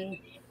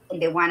everything,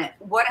 and they want to.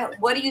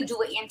 What do you do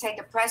with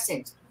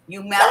antidepressants?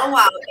 You mellow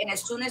out, and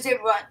as soon as it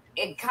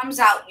comes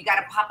out, you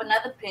got to pop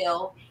another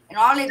pill, and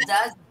all it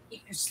does is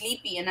keep you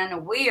sleepy and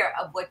unaware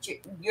of what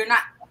you're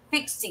not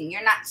fixing,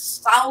 you're not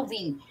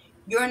solving,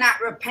 you're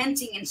not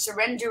repenting and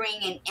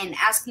surrendering and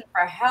asking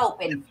for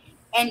help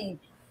and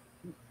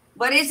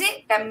what is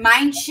it? The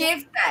mind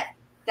shift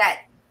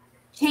that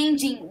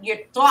changing your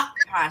thought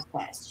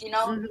process,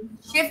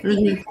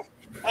 shifting.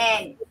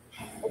 And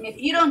if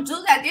you don't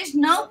do that, there's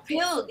no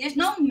pill, there's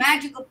no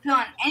magical pill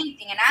on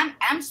anything. And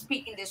I'm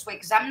speaking this way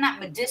because I'm not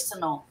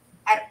medicinal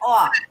at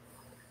all.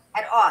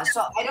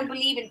 So I don't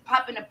believe in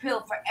popping a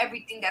pill for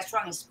everything that's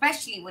wrong,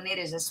 especially when it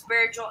is a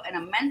spiritual and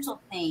a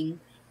mental thing.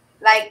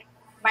 Like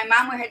my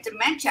mom with her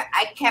dementia,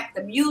 I kept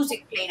the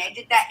music playing. I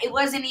did that. It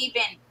wasn't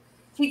even,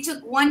 she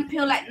took one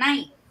pill at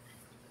night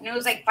and it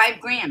was like 5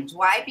 grams.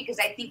 Why? Because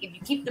I think if you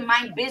keep the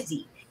mind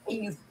busy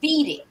and you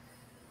feed it,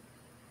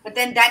 but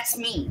then that's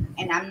me,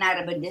 and I'm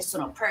not a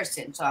medicinal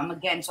person. So I'm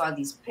against all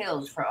these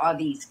pills for all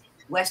these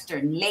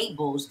Western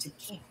labels to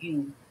keep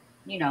you,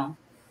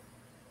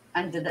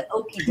 under the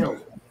okie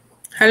doke.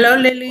 Hello,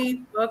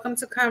 Lily. Welcome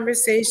to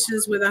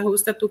Conversations with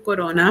Ajusta Tu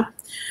Corona.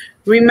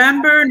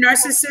 Remember,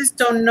 narcissists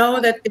don't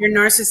know that they're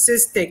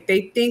narcissistic.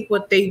 They think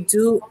what they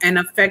do and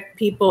affect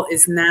people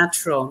is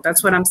natural.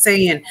 That's what I'm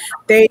saying.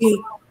 They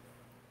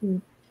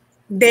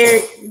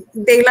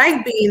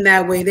like being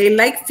that way. They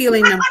like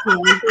feeling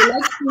important. They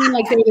like feeling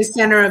like they're the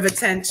center of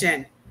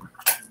attention.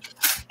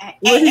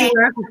 And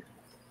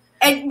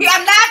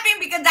I'm laughing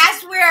because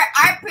that's where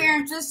our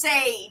parents would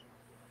say,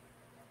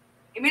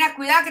 mira,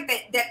 cuidado que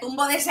te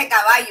tumbo de ese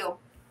caballo.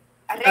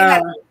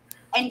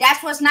 And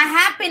that's what's not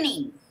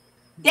happening.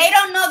 They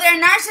don't know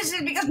they're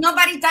narcissists because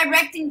nobody's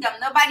directing them.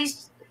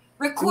 Nobody's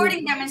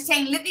recording them and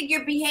saying, look at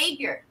your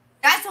behavior.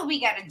 That's what we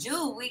got to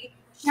do. We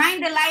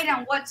shine the light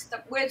on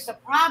where the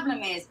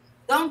problem is.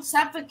 Don't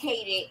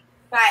suffocate it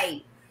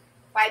by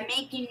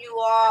making you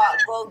all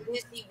go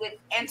busy with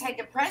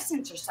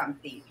antidepressants or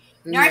something.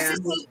 Yeah.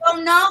 Narcissists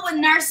don't know, but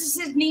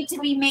narcissists need to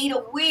be made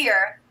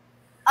aware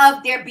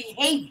of their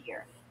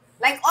behavior.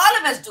 Like all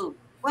of us do.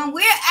 When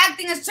we're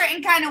acting a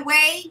certain kind of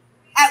way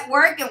at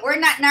work and we're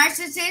not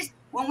narcissists,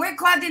 when we're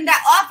called in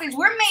that office,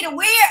 we're made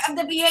aware of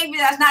the behavior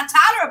that's not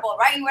tolerable,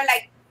 right? And we're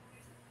like,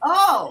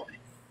 oh,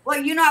 well,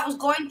 I was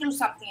going through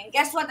something. And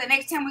guess what? The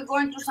next time we're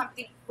going through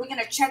something, we're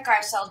going to check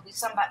ourselves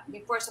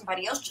before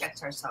somebody else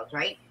checks ourselves,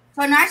 right?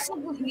 So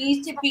narcissism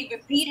needs to be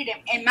repeated,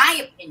 in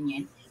my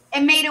opinion,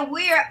 and made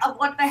aware of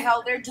what the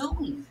hell they're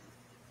doing.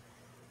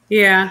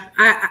 Yeah.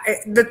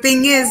 The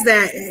thing is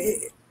that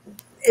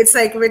it's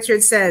like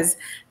Richard says,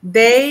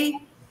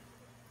 they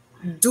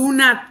do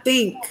not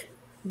think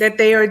that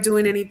they are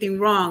doing anything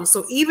wrong.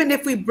 So even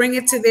if we bring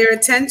it to their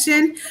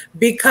attention,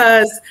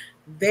 because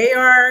they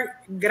are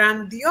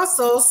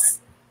grandiosos,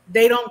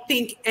 they don't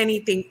think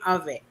anything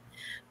of it.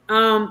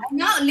 No,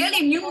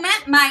 Lillian, you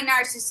met my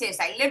narcissist.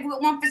 I lived with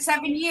one for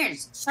 7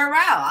 years. Sorrel,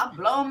 I'll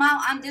blow him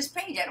out on this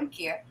page. I don't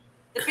care.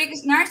 The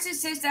biggest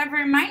narcissist ever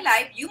in my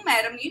life. You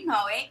met him. You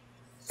know it.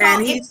 So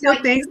and he still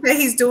thinks that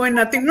he's doing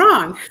nothing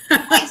wrong.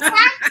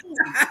 Exactly.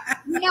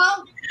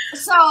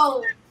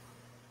 So,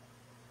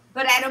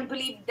 but I don't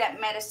believe that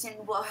medicine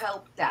will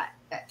help that.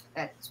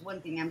 That's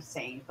one thing I'm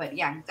saying. But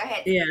yeah, go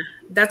ahead. Yeah,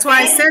 that's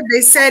why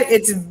they said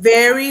it's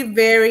very,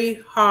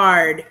 very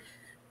hard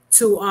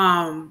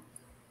to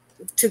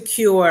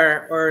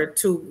cure or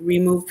to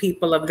remove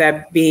people of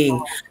that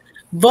being.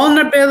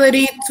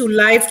 Vulnerability to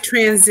life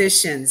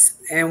transitions.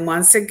 And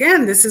once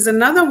again, this is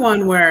another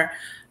one where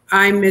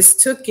I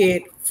mistook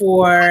it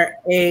for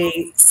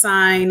a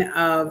sign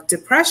of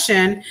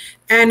depression,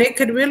 and it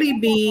could really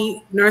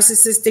be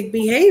narcissistic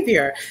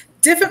behavior.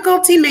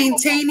 Difficulty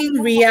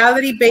maintaining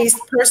reality-based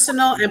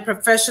personal and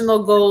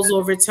professional goals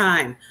over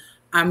time.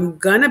 I'm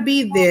gonna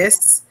be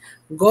this,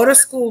 go to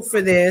school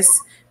for this,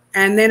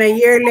 and then a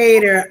year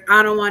later,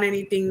 I don't want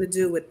anything to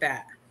do with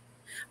that.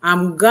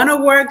 I'm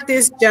gonna work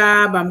this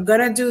job, I'm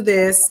gonna do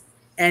this,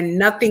 and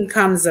nothing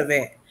comes of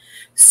it.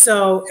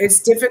 So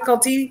it's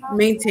difficulty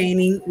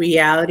maintaining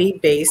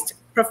reality-based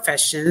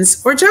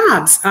professions or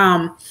jobs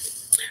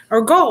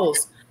or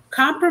goals.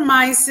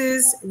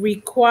 Compromises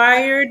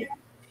required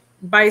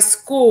by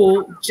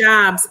school,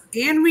 jobs,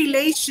 and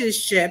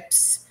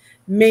relationships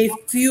may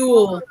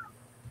feel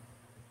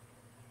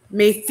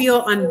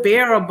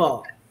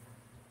unbearable.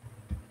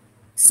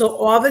 So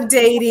all the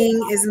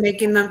dating is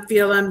making them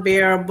feel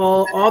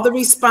unbearable. All the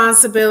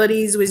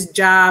responsibilities with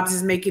jobs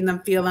is making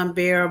them feel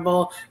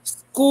unbearable.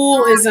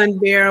 School is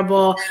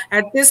unbearable.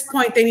 At this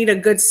point, they need a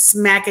good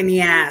smack in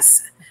the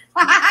ass.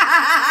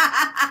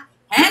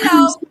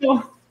 Hello.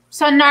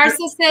 So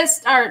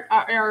narcissists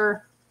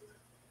are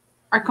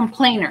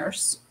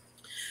complainers.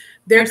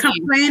 They're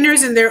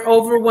complainers and they're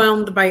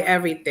overwhelmed by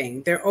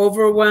everything. They're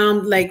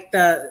overwhelmed,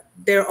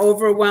 they're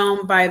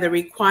overwhelmed by the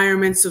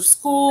requirements of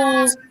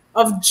schools,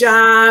 of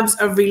jobs,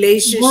 of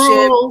relationships.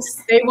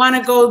 Rules. They want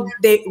to go,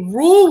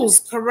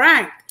 rules,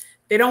 correct.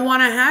 They don't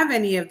want to have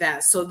any of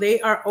that. So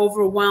they are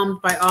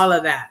overwhelmed by all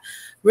of that.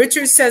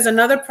 Richard says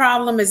another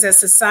problem is that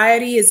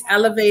society is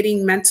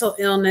elevating mental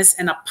illness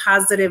in a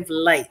positive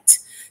light.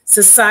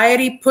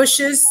 Society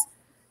pushes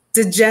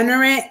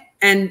degenerate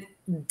and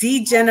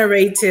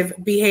degenerative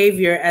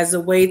behavior as a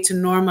way to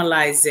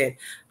normalize it.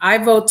 I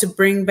vote to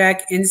bring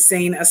back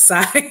insane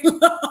asylums.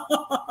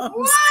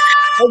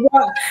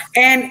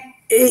 And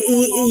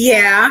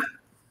yeah.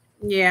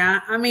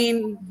 I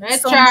mean,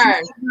 so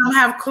many don't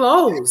have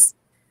clothes.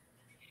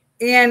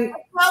 And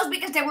clothes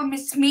because they were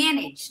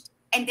mismanaged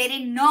and they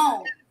didn't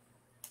know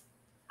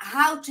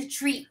how to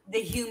treat the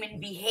human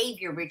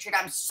behavior, Richard.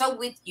 I'm so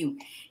with you.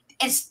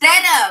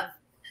 Instead of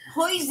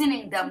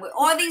poisoning them with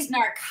all these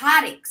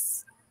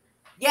narcotics,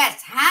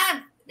 yes,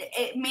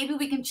 maybe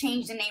we can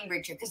change the name,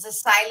 Richard, because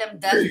asylum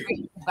does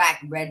bring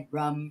back red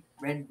rum.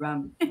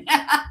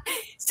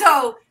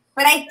 So,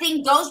 but I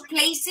think those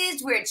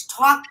places where it's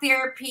talk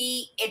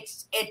therapy,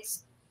 it's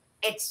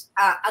a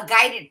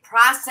guided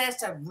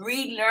process of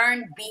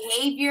relearned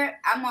behavior.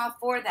 I'm all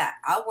for that.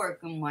 I'll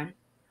work in one.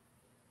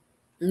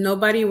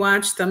 Nobody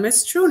watched them.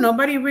 It's true.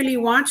 Nobody really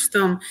watched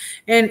them.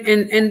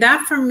 And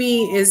that for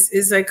me is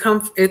like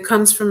it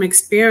comes from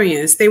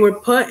experience. They were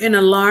put in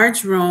a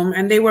large room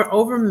and they were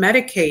over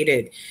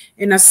medicated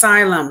in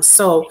asylums.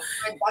 So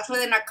that's where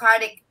the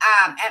narcotic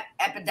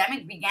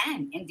epidemic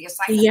began, in the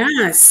asylum.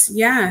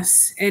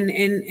 Yes.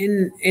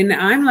 And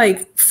I'm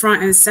like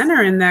front and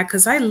center in that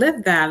because I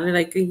lived that.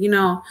 Like,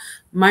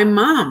 my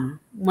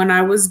mom, when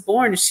I was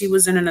born, she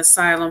was in an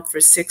asylum for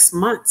 6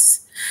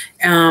 months.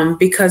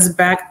 Because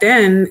back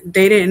then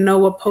they didn't know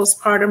what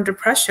postpartum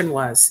depression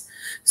was.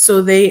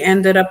 So they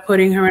ended up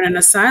putting her in an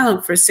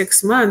asylum for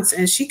 6 months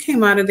and she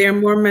came out of there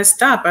more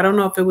messed up. I don't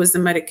know if it was the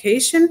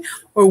medication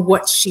or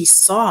what she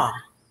saw,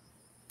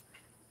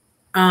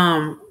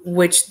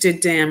 which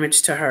did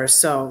damage to her.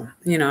 So,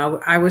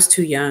 I was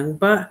too young,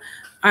 but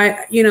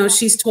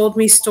she's told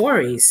me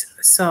stories.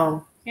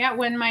 So yeah,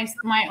 when my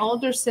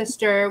older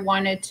sister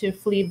wanted to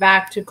flee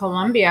back to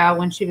Colombia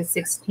when she was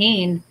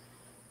 16,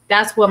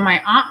 that's what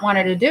my aunt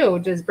wanted to do,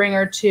 just bring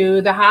her to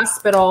the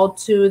hospital,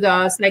 to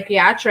the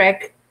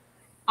psychiatric,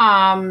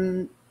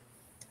 unit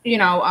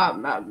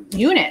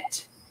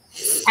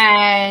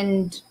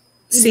and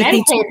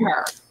medicate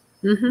her.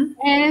 Mm-hmm.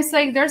 And it's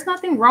like, there's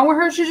nothing wrong with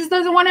her. She just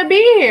doesn't want to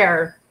be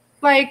here.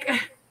 Like,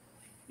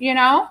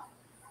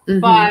 mm-hmm.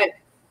 But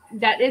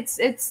that it's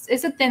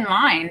a thin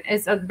line.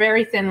 It's a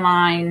very thin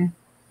line.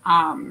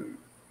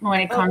 When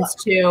it comes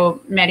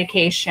to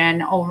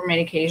medication, over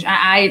medication.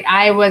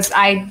 I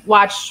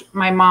watched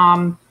my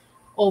mom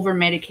over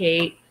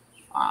medicate.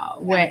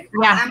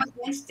 I'm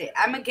against it.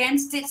 I'm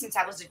against it since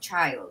I was a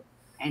child.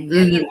 And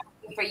mm-hmm.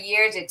 for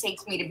years, it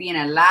takes me to be in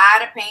a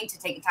lot of pain to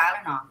take a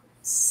Tylenol.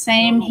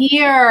 Same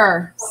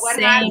here. So what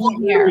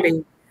happened here?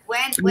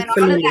 When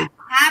all of that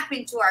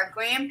happened to our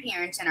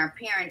grandparents and our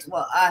parents,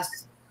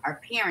 our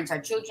parents,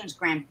 our children's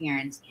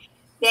grandparents,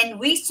 then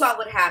we saw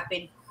what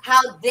happened, how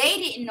they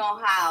didn't know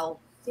how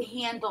to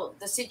handle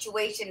the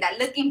situation that,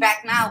 looking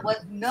back now,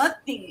 was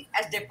nothing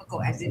as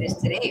difficult as it is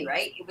today,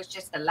 right? It was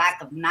just a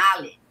lack of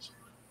knowledge.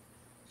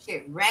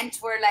 Shit,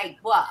 rents were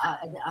like,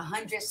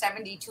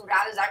 $172.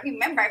 I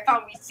remember I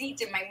found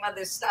receipts in my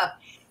mother's stuff.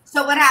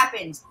 So what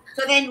happens?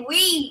 So then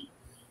we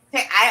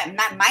say,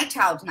 my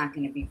child's not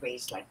going to be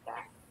raised like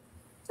that.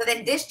 So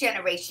then this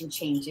generation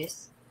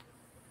changes.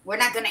 We're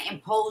not going to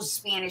impose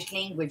Spanish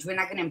language. We're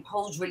not going to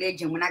impose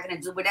religion. We're not going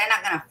to do, but they're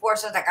not going to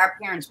force us like our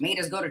parents made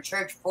us go to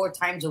church 4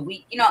 times a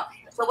week. You know,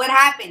 so what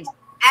happens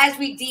as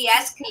we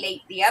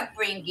de-escalate the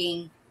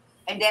upbringing,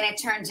 and then it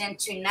turns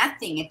into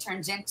nothing. It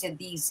turns into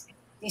these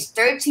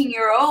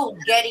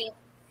 13-year-olds getting,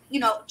 you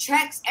know,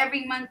 checks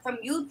every month from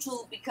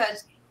YouTube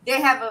because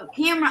they have a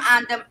camera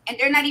on them and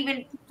they're not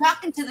even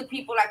talking to the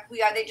people like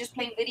we are. They're just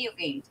playing video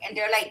games, and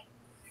they're like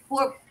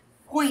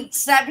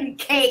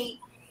 4.7K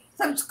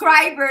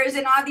subscribers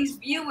and all these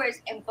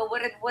viewers, and but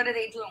what are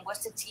they doing?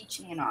 What's the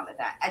teaching and all of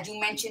that? As you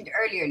mentioned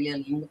earlier,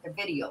 Lillian, with the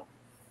video.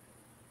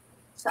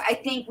 So I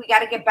think we got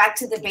to get back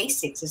to the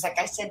basics. It's like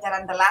I said that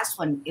on the last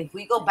one. If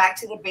we go back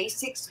to the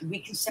basics, we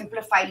can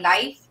simplify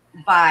life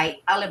by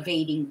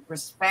elevating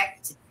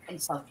respect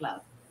and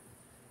self-love.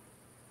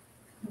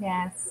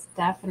 Yes,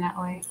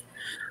 definitely.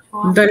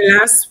 The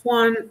last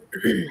one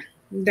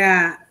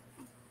that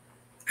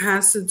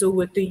has to do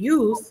with the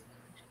youth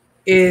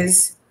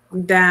is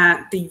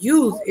that the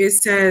youth, it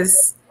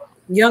says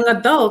young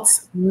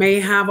adults may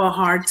have a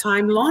hard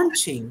time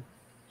launching.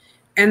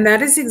 And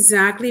that is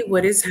exactly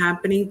what is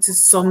happening to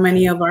so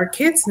many of our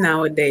kids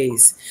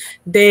nowadays.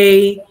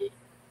 We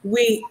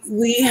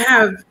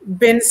have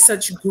been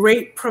such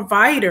great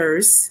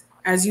providers,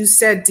 as you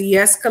said,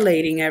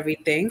 de-escalating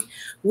everything.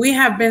 We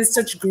have been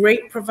such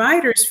great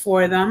providers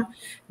for them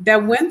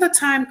that when the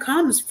time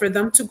comes for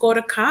them to go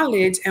to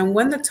college and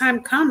when the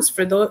time comes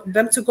for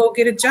them to go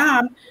get a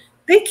job,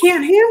 they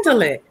can't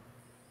handle it.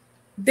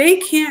 They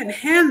can't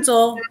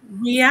handle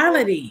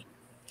reality.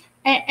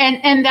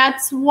 And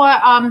that's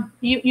what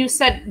you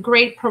said,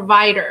 great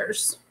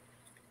providers.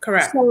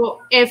 Correct.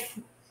 So if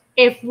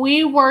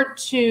we were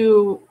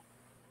to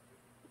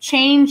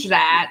change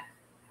that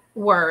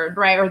word,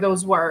 right, or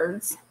those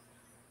words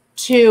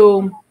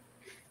to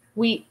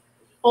we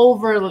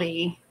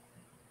overly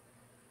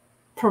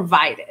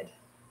provided,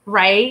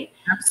 right?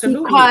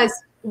 Absolutely. Because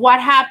what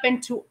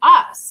happened to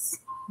us,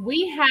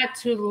 we had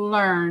to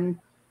learn,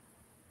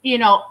 you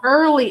know,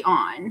 early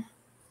on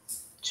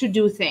to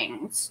do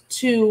things,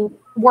 to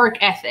work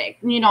ethic,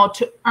 you know,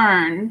 to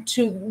earn,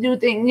 to do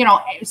things, you know,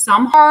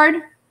 some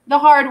the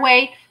hard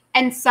way,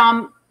 and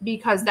some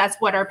because that's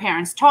what our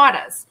parents taught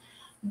us.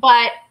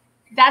 But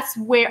that's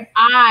where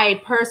I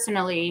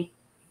personally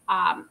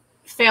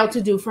failed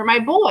to do for my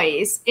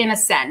boys, in a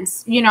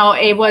sense. You know,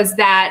 it was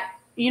that,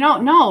 you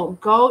know, no,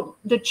 go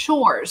the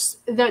chores,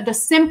 the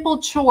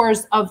simple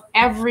chores of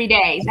every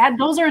day.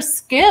 Those are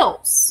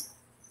skills.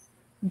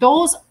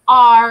 Those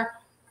are,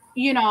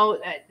 you know,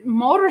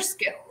 motor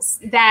skills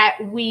that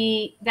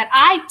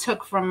I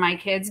took from my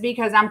kids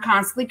because I'm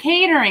constantly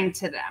catering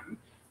to them.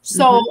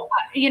 So,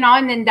 you know,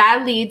 and then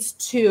that leads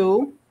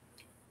to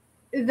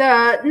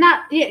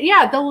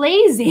the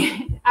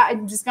lazy.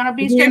 I'm just going to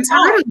be straight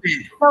forward.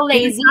 The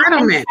lazy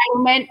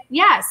entitlement.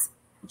 Yes.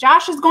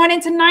 Josh is going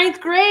into 9th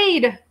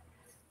grade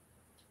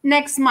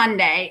next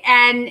Monday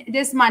and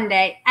this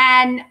Monday.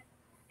 And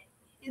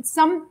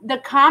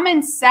the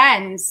common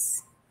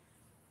sense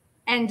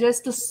and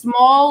just the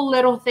small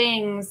little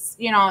things,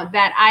 you know,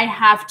 that I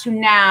have to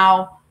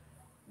now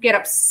get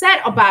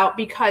upset about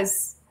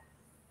because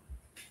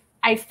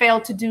I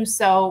failed to do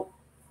so,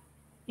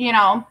 you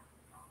know,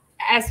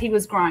 as he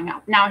was growing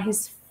up. Now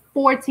he's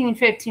 14,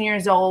 15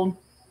 years old,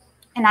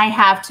 and I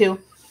have to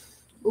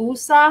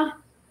USA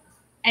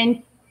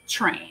and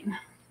train.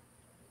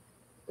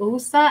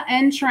 USA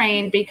and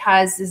train,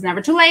 because it's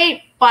never too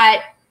late,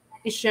 but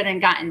it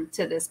shouldn't gotten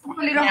to this point.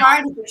 A little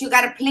hard, but you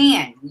got a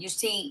plan. You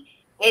see,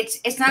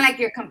 it's not like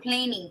you're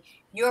complaining.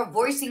 You're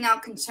voicing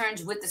out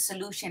concerns with the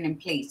solution in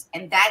place.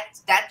 And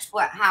that's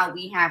how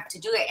we have to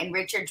do it. And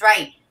Richard's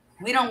right.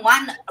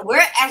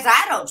 We're as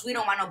adults, we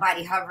don't want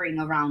nobody hovering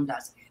around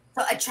us.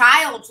 So a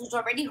child who's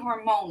already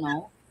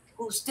hormonal,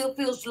 who still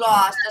feels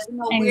lost, doesn't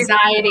know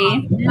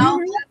anxiety. You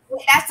know,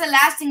 that's the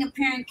last thing a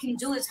parent can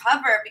do is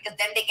hover, because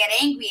then they get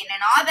angry, and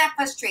then all that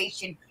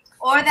frustration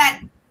or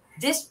that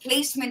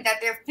displacement that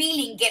they're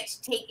feeling gets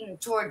taken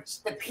towards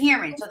the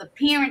parent. So the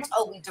parent's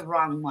always the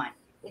wrong one.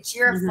 It's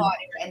your fault.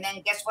 And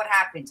then guess what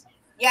happens?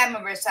 Yeah,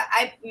 Marissa,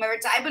 I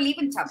believe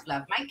in tough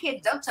love. My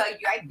kids, they'll tell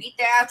you I beat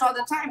their ass all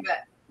the time,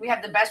 but we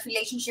have the best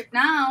relationship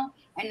now.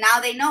 And now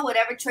they know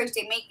whatever choice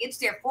they make, it's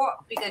their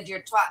fault, because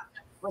you're taught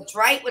what's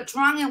right, what's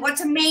wrong, and what's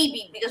a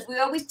maybe, because we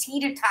always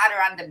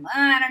teeter-totter on them.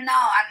 I don't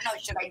know.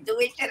 Should I do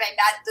it? Should I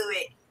not do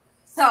it?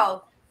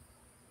 So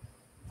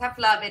tough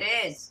love it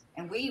is.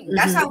 And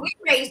that's how we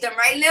raised them,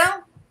 right,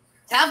 Lil?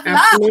 Tough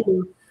love.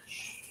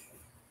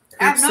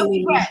 Have no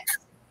regrets.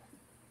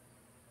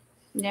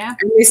 Yeah.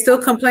 And they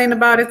still complain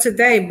about it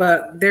today,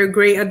 but they're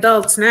great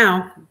adults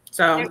now.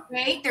 So they're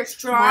great, they're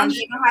strong,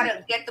 they know how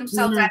to get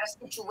themselves out of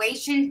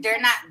situations. They're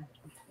not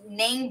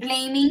name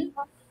blaming.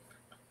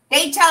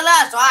 They tell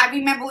us, I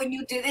remember when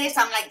you did this.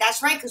 I'm like,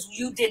 that's right, because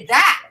you did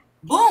that.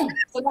 Boom.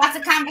 So that's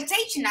a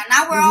conversation.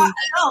 Now we're all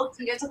adults,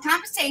 and there's a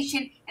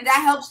conversation, and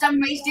that helps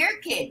them raise their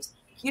kids.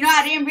 You know,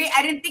 I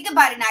didn't think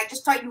about it, and I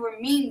just thought you were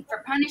mean for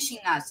punishing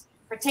us,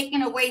 for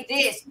taking away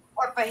this,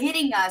 or for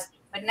hitting us.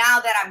 But now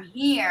that I'm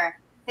here,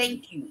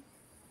 thank you.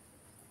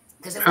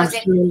 Because it wasn't,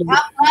 Absolutely.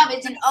 love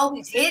isn't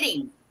always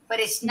hitting, but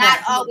it's not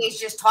always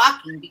just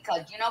talking,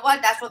 because you know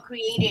what? That's what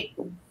created,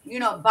 you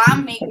know,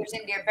 bomb makers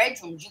in their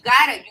bedrooms. You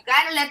gotta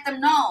let them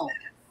know.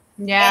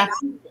 Yeah.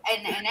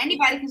 And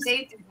anybody can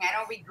say to me, I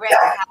don't regret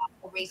how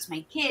I raised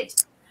my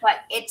kids,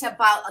 but it's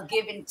about a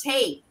give and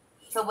take.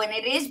 So when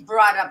it is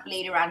brought up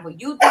later on, well,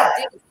 you did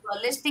this, well,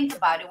 let's think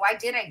about it. Why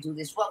did I do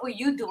this? What were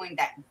you doing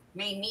that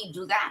made me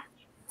do that?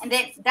 And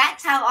then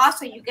that's how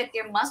also you get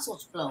their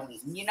muscles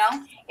flowing, you know?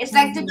 It's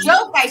like the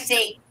joke I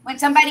say when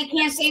somebody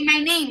can't say my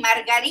name,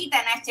 Margarita,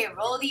 and I say,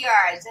 roll the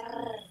R's.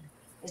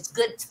 It's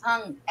good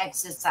tongue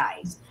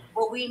exercise.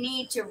 But we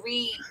need to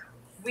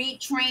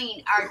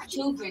retrain our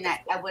children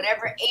at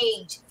whatever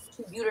age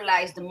to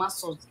utilize the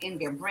muscles in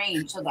their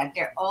brain so that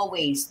they're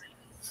always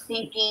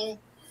thinking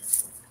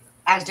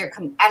as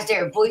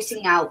they're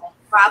voicing out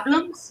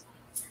problems.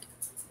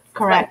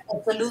 Correct.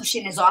 But the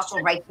solution is also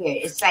right there.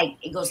 It's like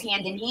it goes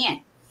hand in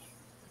hand.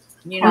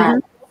 You know,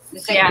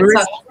 it's like, You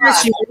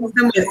raise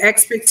them with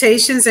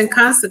expectations and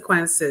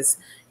consequences.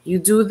 You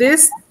do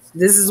this,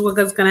 this is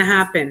what's going to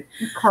happen.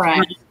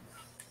 Correct.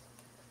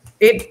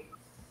 It's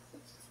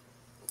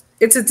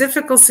a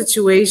difficult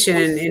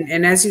situation,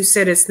 and as you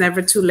said, it's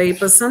never too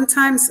late. But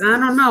sometimes, I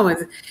don't know,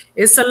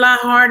 it's a lot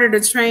harder to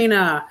train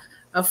a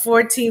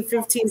 14,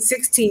 15,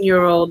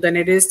 16-year-old than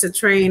it is to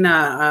train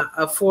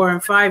a 4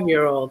 and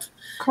 5-year-old.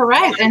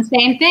 Correct. And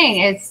same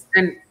thing. It's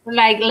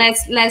like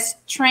let's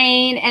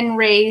train and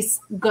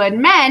raise good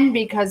men,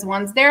 because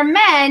once they're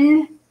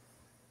men,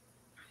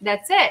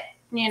 that's it.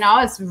 You know,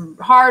 it's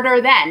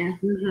harder then,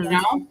 you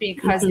know,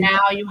 because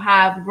now you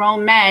have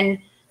grown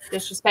men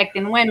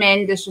disrespecting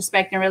women,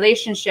 disrespecting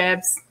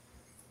relationships,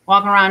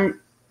 walking around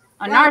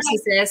a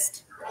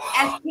narcissist.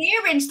 As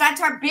parents, that's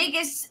our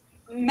biggest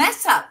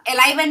mess up. El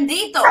ay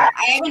bendito,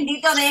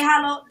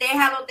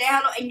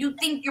 déjalo, and you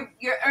think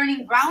you're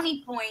earning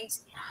brownie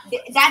points.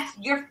 That's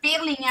you're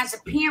failing as a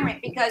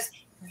parent, because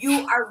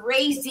you are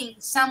raising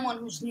someone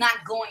who's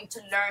not going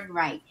to learn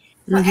right.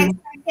 So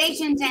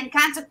expectations and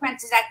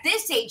consequences at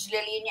this age,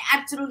 Lily, and you're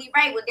absolutely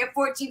right. When they're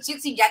 14,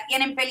 16, ya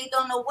tienen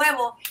pelito en los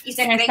huevos y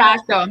se creen,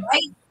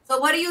 right? So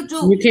what do? You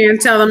can't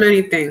tell them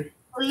anything.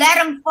 Let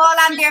them fall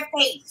on their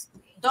face.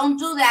 Don't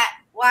do that.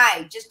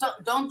 Why? Just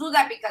don't do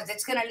that, because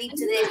it's going to lead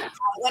to this.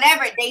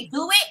 Whatever. They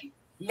do it,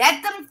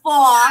 let them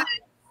fall.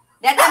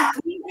 Let them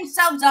clean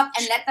themselves up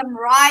and let them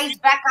rise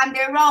back on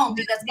their own.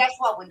 Because guess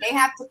what? When they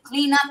have to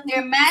clean up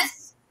their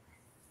mess,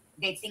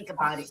 they think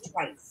about it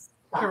twice.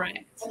 Correct.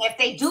 And if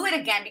they do it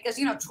again, because,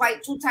 you know,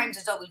 2 times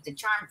is always the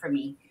charm for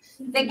me,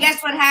 then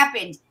guess what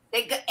happens?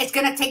 It's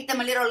going to take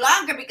them a little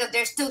longer, because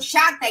they're still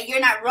shocked that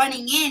you're not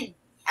running in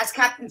as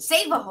Captain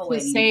Save-A-Hole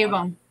anymore. Save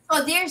them.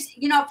 So there's,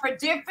 you know, for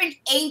different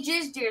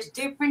ages, there's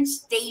different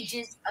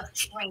stages of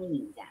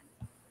training them.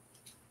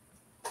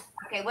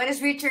 Okay, what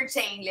is Richard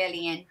saying,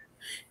 Lillian?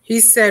 He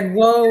said,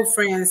 whoa,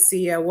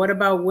 Francia, what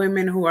about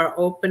women who are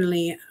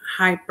openly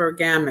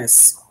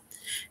hypergamous?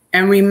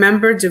 And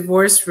remember,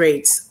 divorce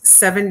rates,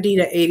 70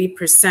 to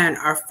 80%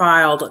 are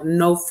filed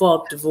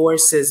no-fault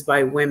divorces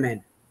by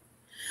women.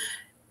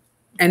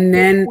 And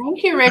then...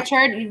 Thank you,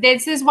 Richard.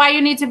 This is why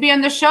you need to be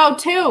on the show,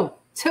 too,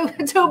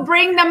 to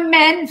bring the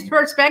men's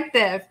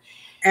perspective.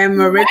 And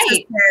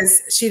Maritza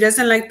says she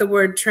doesn't like the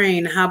word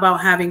train. How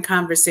about having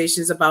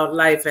conversations about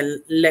life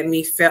and let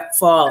me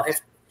fall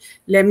if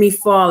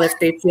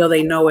they feel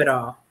they know it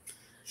all.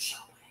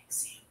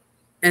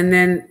 And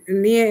then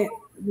yeah.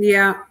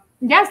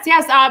 Yes.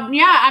 Yeah.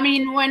 I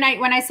mean, when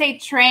I say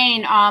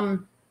train, of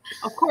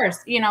course,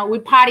 you know, we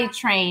potty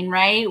train,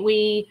 right?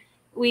 We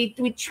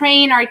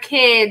train our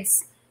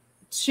kids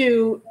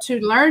to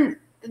learn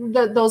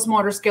those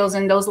motor skills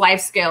and those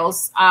life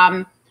skills.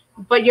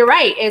 But you're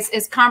right.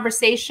 It's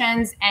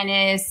conversations and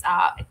it's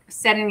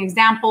setting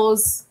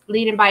examples,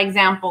 leading by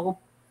example.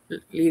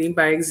 Leading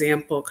by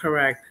example,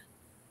 correct.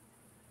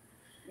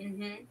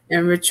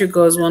 And Richard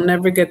goes, we'll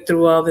never get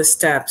through all the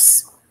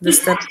steps. The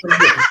steps are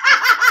good.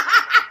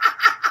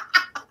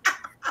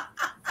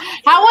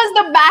 How was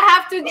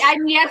I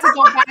need to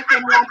go back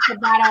and watch the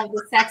Battle of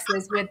the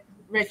Sexes with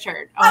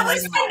Richard. That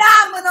was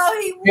phenomenal.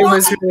 It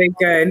was really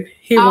good.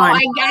 He won.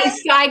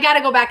 I got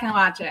to go back and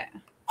watch it.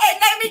 And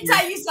let me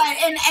tell you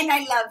something, and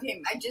I love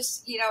him. I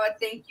just, you know what,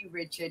 thank you,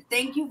 Richard.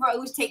 Thank you for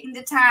always taking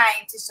the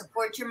time to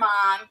support your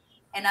mom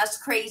and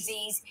us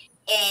crazies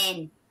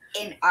and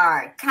in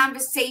our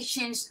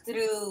conversations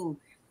through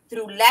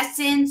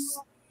lessons,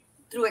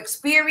 through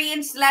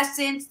experience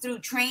lessons, through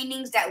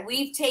trainings that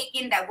we've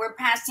taken, that we're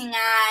passing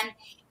on,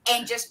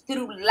 and just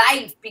through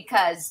life,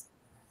 because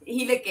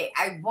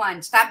I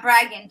won. Stop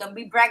bragging. Don't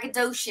be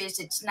braggadocious.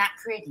 It's not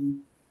pretty.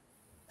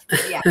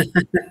 Yeah.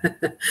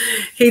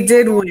 He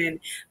did win.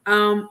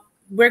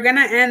 We're going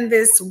to end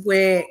this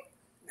with,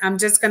 I'm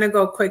just going to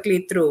go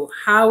quickly through.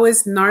 How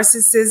is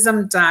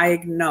narcissism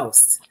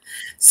diagnosed?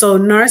 So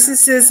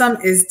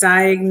narcissism is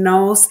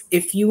diagnosed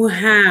if you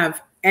have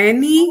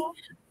any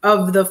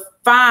of the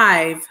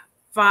 5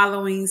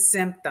 following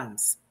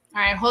symptoms.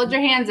 All right, hold your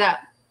hands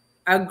up.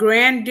 A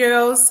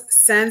grandiose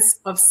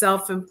sense of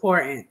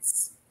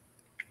self-importance.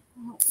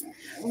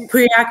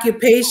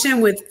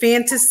 Preoccupation with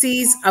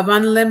fantasies of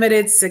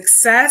unlimited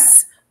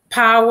success,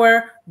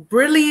 power,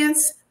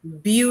 brilliance,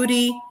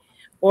 beauty,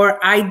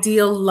 or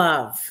ideal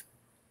love.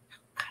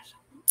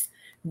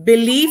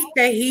 Belief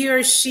that he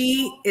or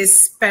she is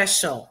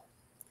special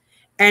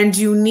and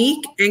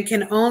unique and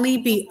can only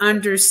be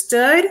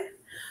understood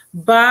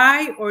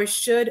by or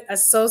should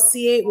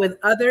associate with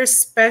other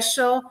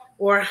special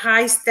or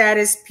high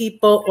status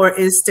people or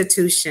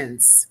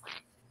institutions.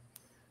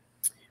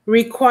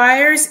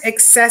 Requires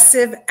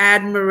excessive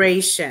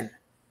admiration.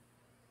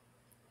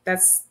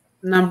 That's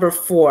number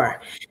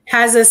 4.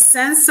 Has a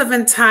sense of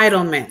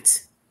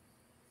entitlement.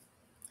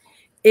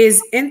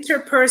 Is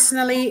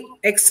interpersonally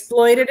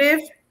exploitative.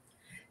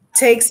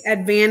 Takes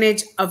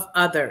advantage of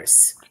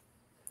others.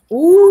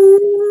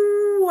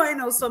 Ooh, I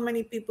know so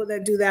many people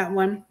that do that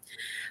one.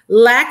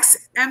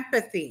 Lacks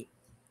empathy.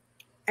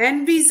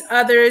 Envies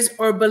others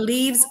or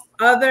believes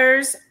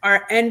others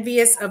are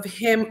envious of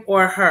him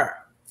or her.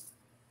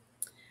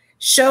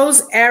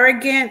 Shows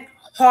arrogant,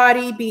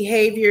 haughty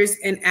behaviors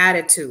and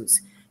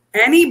attitudes.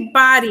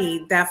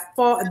 Anybody that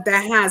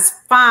has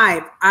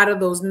 5 out of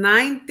those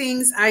 9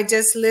 things I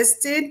just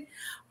listed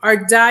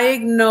are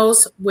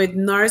diagnosed with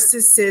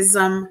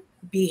narcissism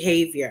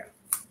behavior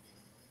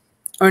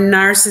or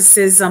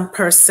narcissism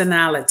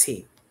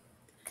personality.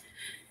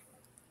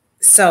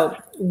 So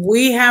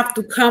we have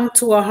to come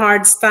to a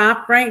hard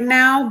stop right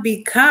now,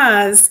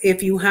 because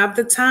if you have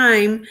the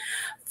time,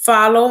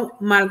 follow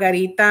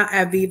Margarita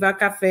at Viva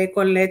Café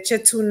con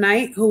Leche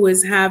tonight, who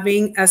is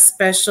having a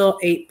special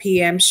 8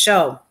 p.m.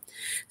 show.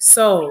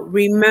 So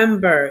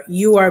remember,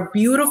 you are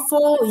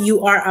beautiful,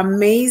 you are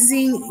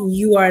amazing,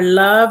 you are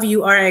loved,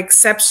 you are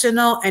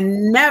exceptional,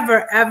 and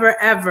never, ever,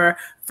 ever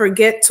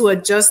forget to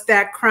adjust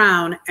that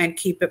crown and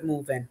keep it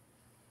moving.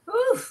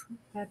 Oof.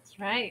 That's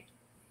right.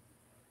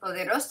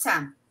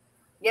 Poderosa.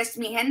 Yes,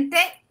 mi gente.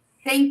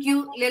 Thank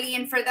you,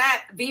 Lillian, for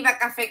that. Viva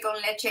Café con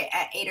Leche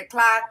at 8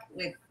 o'clock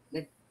with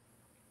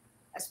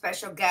a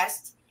special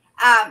guest.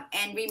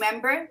 And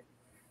remember,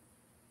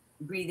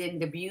 breathe in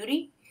the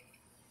beauty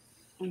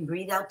and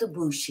breathe out the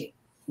bullshit.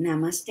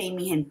 Namaste,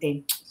 mi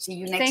gente. See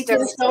you next Thursday. Thank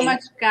you so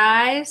much,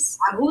 guys.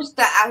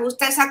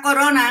 Ajusta esa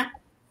corona.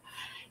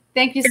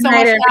 Thank you Good so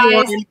night, much,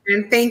 everyone, guys.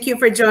 and thank you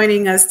for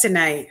joining us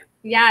tonight.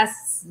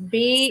 Yes,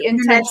 be See you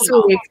next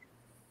intentional. week.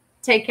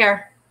 Take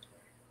care.